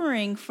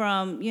suffering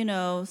from,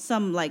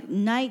 some, like,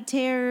 night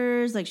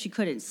terrors, like she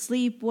couldn't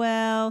sleep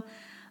well.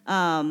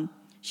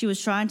 She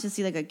was trying to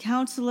see, like, a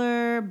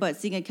counselor, but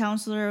seeing a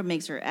counselor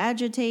makes her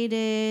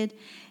agitated.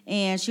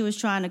 and she was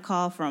trying to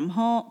call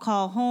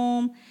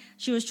home.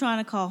 She was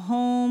trying to call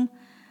home,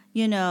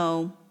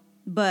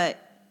 but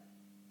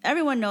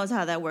everyone knows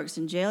how that works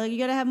in jail. You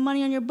got to have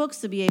money on your books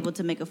to be able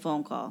to make a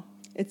phone call.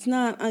 It's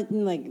not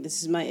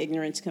this is my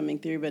ignorance coming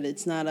through, but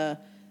it's not a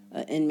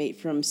inmate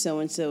from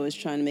so-and-so is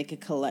trying to make a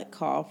collect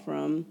call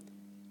from.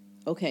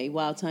 Okay,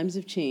 wow, times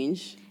have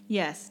changed.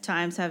 Yes,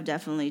 times have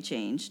definitely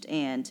changed,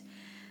 and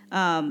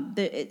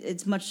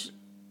it's much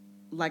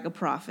like a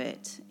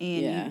profit,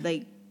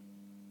 and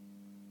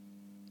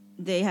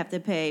they have to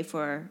pay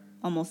for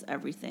almost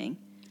everything.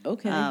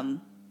 Okay,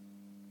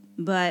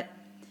 but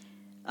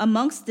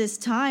amongst this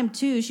time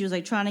too, she was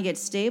like trying to get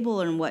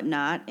stable and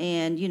whatnot,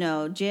 and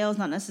jail is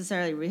not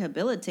necessarily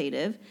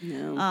rehabilitative.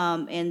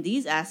 No. In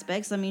these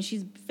aspects, I mean,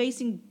 she's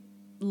facing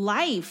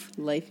life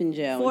in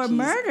jail for she's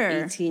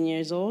murder. 18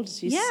 years old.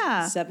 She's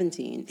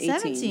 17. 18.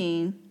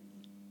 17.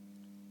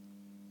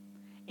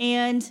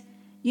 And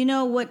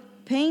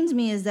what pains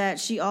me is that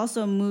she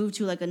also moved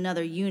to like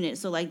another unit.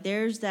 So like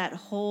there's that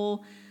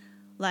whole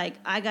like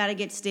I gotta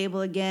get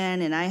stable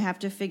again and I have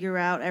to figure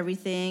out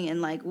everything.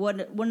 And like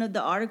one of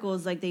the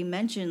articles, like they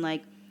mentioned,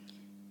 like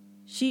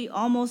she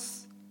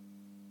almost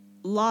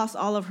lost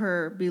all of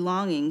her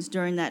belongings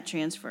during that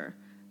transfer.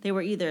 They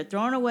were either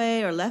thrown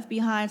away or left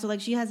behind. So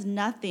like she has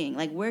nothing.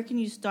 Like where can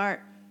you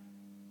start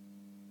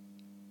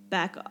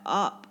back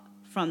up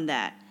from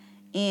that?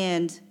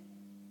 And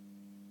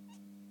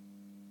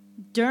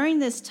during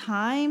this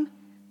time,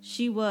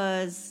 she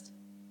was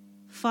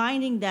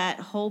finding that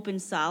hope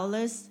and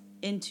solace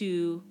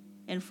into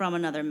and from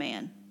another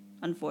man,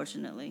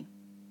 unfortunately.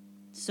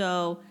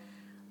 So,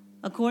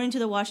 according to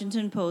the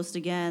Washington Post,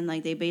 again,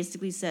 like they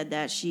basically said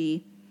that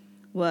she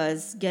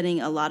was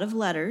getting a lot of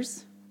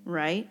letters,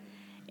 right?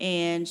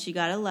 And she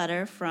got a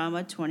letter from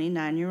a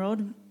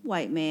 29-year-old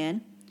white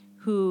man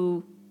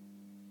who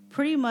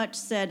pretty much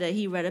said that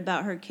he read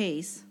about her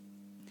case,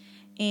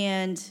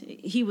 and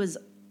he was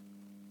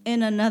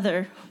in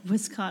another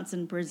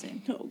Wisconsin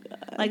prison. Oh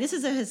God! Like this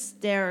is a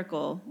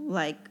hysterical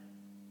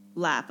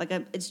laugh. Like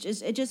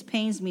it just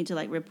pains me to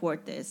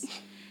report this,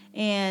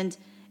 and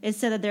it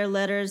said that their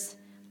letters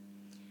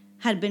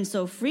had been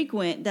so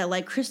frequent that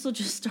Chrystul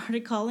just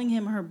started calling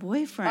him her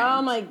boyfriend.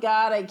 Oh my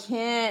God, I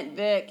can't,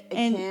 Vic. I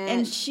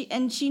can't.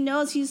 And she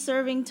knows he's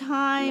serving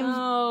time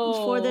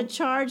for the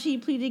charge he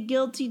pleaded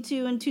guilty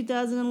to in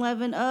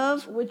 2011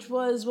 of what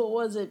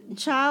was it?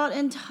 Child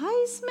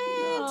enticement.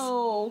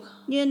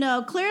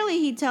 No. Clearly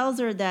he tells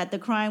her that the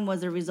crime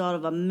was a result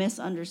of a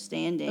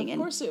misunderstanding. Of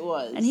course it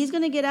was. And he's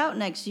going to get out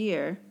next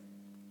year.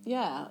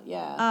 Yeah.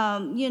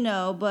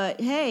 But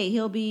hey,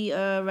 he'll be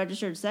a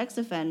registered sex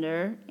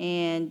offender,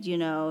 and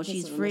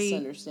she's free.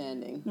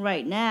 Misunderstanding.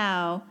 Right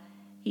now,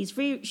 he's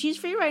free. She's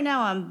free right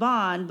now on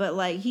bond,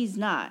 but he's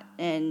not.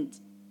 And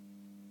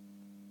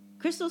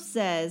Chrystul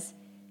says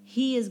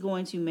he is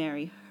going to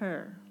marry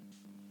her.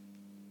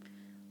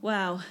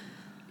 Wow,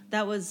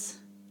 that was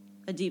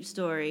a deep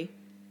story.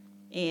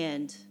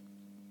 And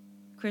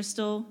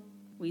Chrystul,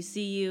 we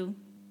see you.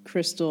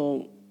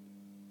 Chrystul,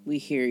 we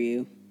hear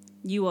you.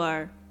 You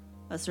are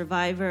a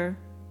survivor.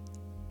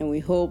 And we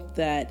hope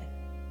that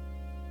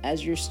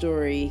as your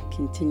story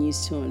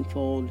continues to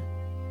unfold,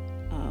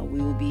 we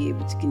will be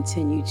able to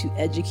continue to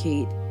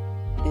educate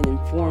and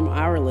inform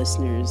our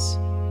listeners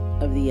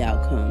of the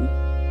outcome.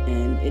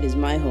 And it is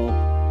my hope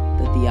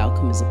that the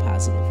outcome is a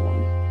positive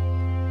one.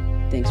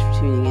 Thanks for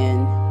tuning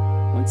in.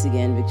 Once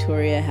again,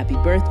 Victoria, happy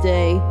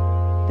birthday.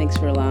 Thanks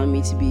for allowing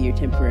me to be your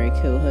temporary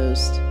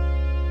co-host.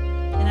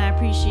 And I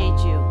appreciate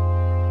you.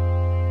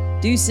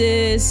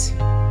 Deuces.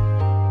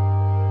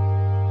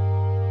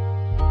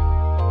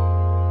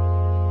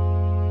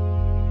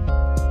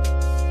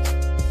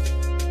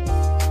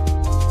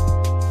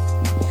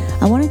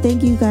 I want to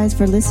thank you guys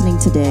for listening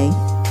today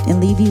and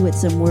leave you with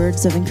some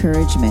words of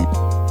encouragement.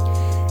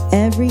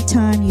 Every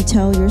time you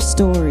tell your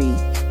story,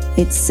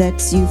 it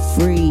sets you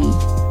free.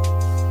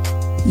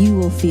 You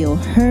will feel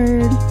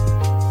heard,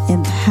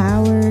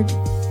 empowered,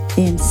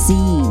 and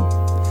seen.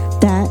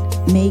 That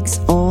makes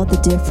all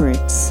the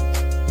difference.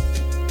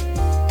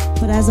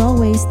 But as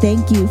always,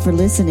 thank you for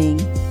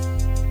listening.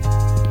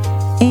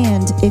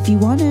 And if you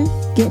want to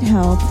get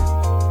help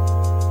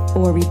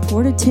or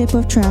report a tip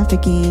of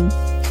trafficking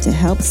to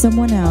help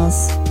someone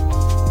else,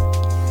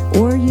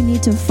 or you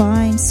need to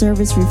find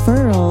service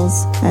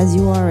referrals as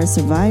you are a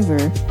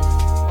survivor,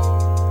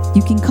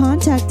 you can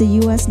contact the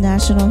U.S.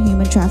 National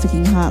Human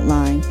Trafficking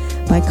Hotline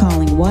by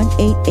calling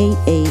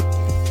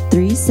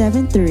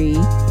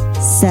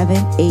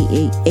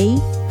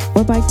 1-888-373-7888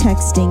 or by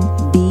texting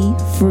Be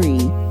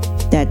Free.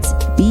 That's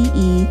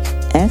BEFREE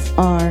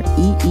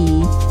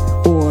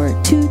or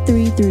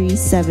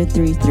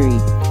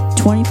 233-733,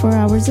 24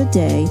 hours a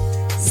day,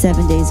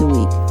 7 days a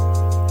week.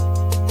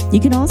 You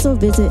can also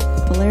visit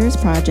Polaris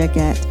Project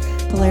at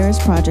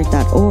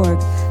polarisproject.org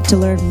to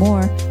learn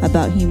more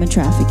about human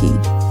trafficking.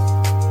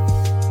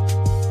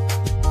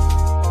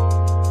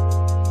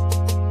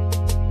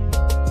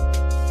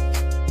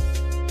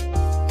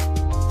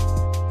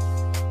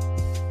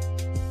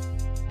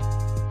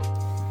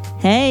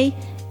 Hey,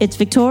 it's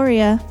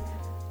Victoria.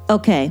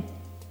 Okay,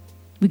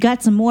 we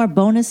got some more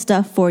bonus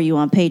stuff for you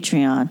on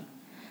Patreon.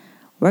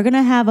 We're going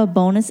to have a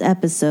bonus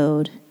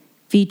episode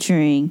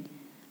featuring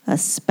a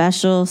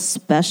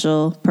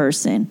special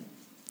person.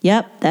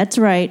 Yep, that's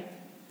right.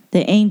 The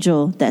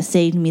angel that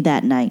saved me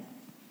that night.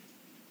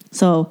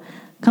 So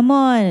come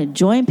on,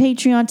 join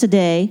Patreon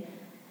today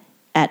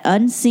at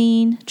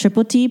Unseen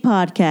Triple T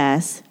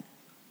Podcast.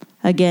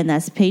 Again,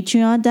 that's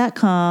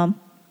patreon.com,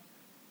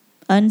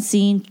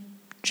 Unseen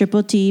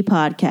Triple T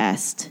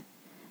Podcast,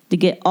 to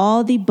get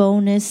all the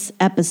bonus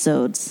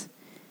episodes.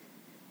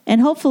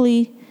 And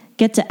hopefully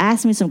get to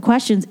ask me some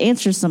questions,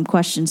 answer some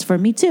questions for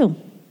me too.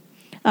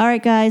 All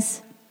right,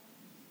 guys.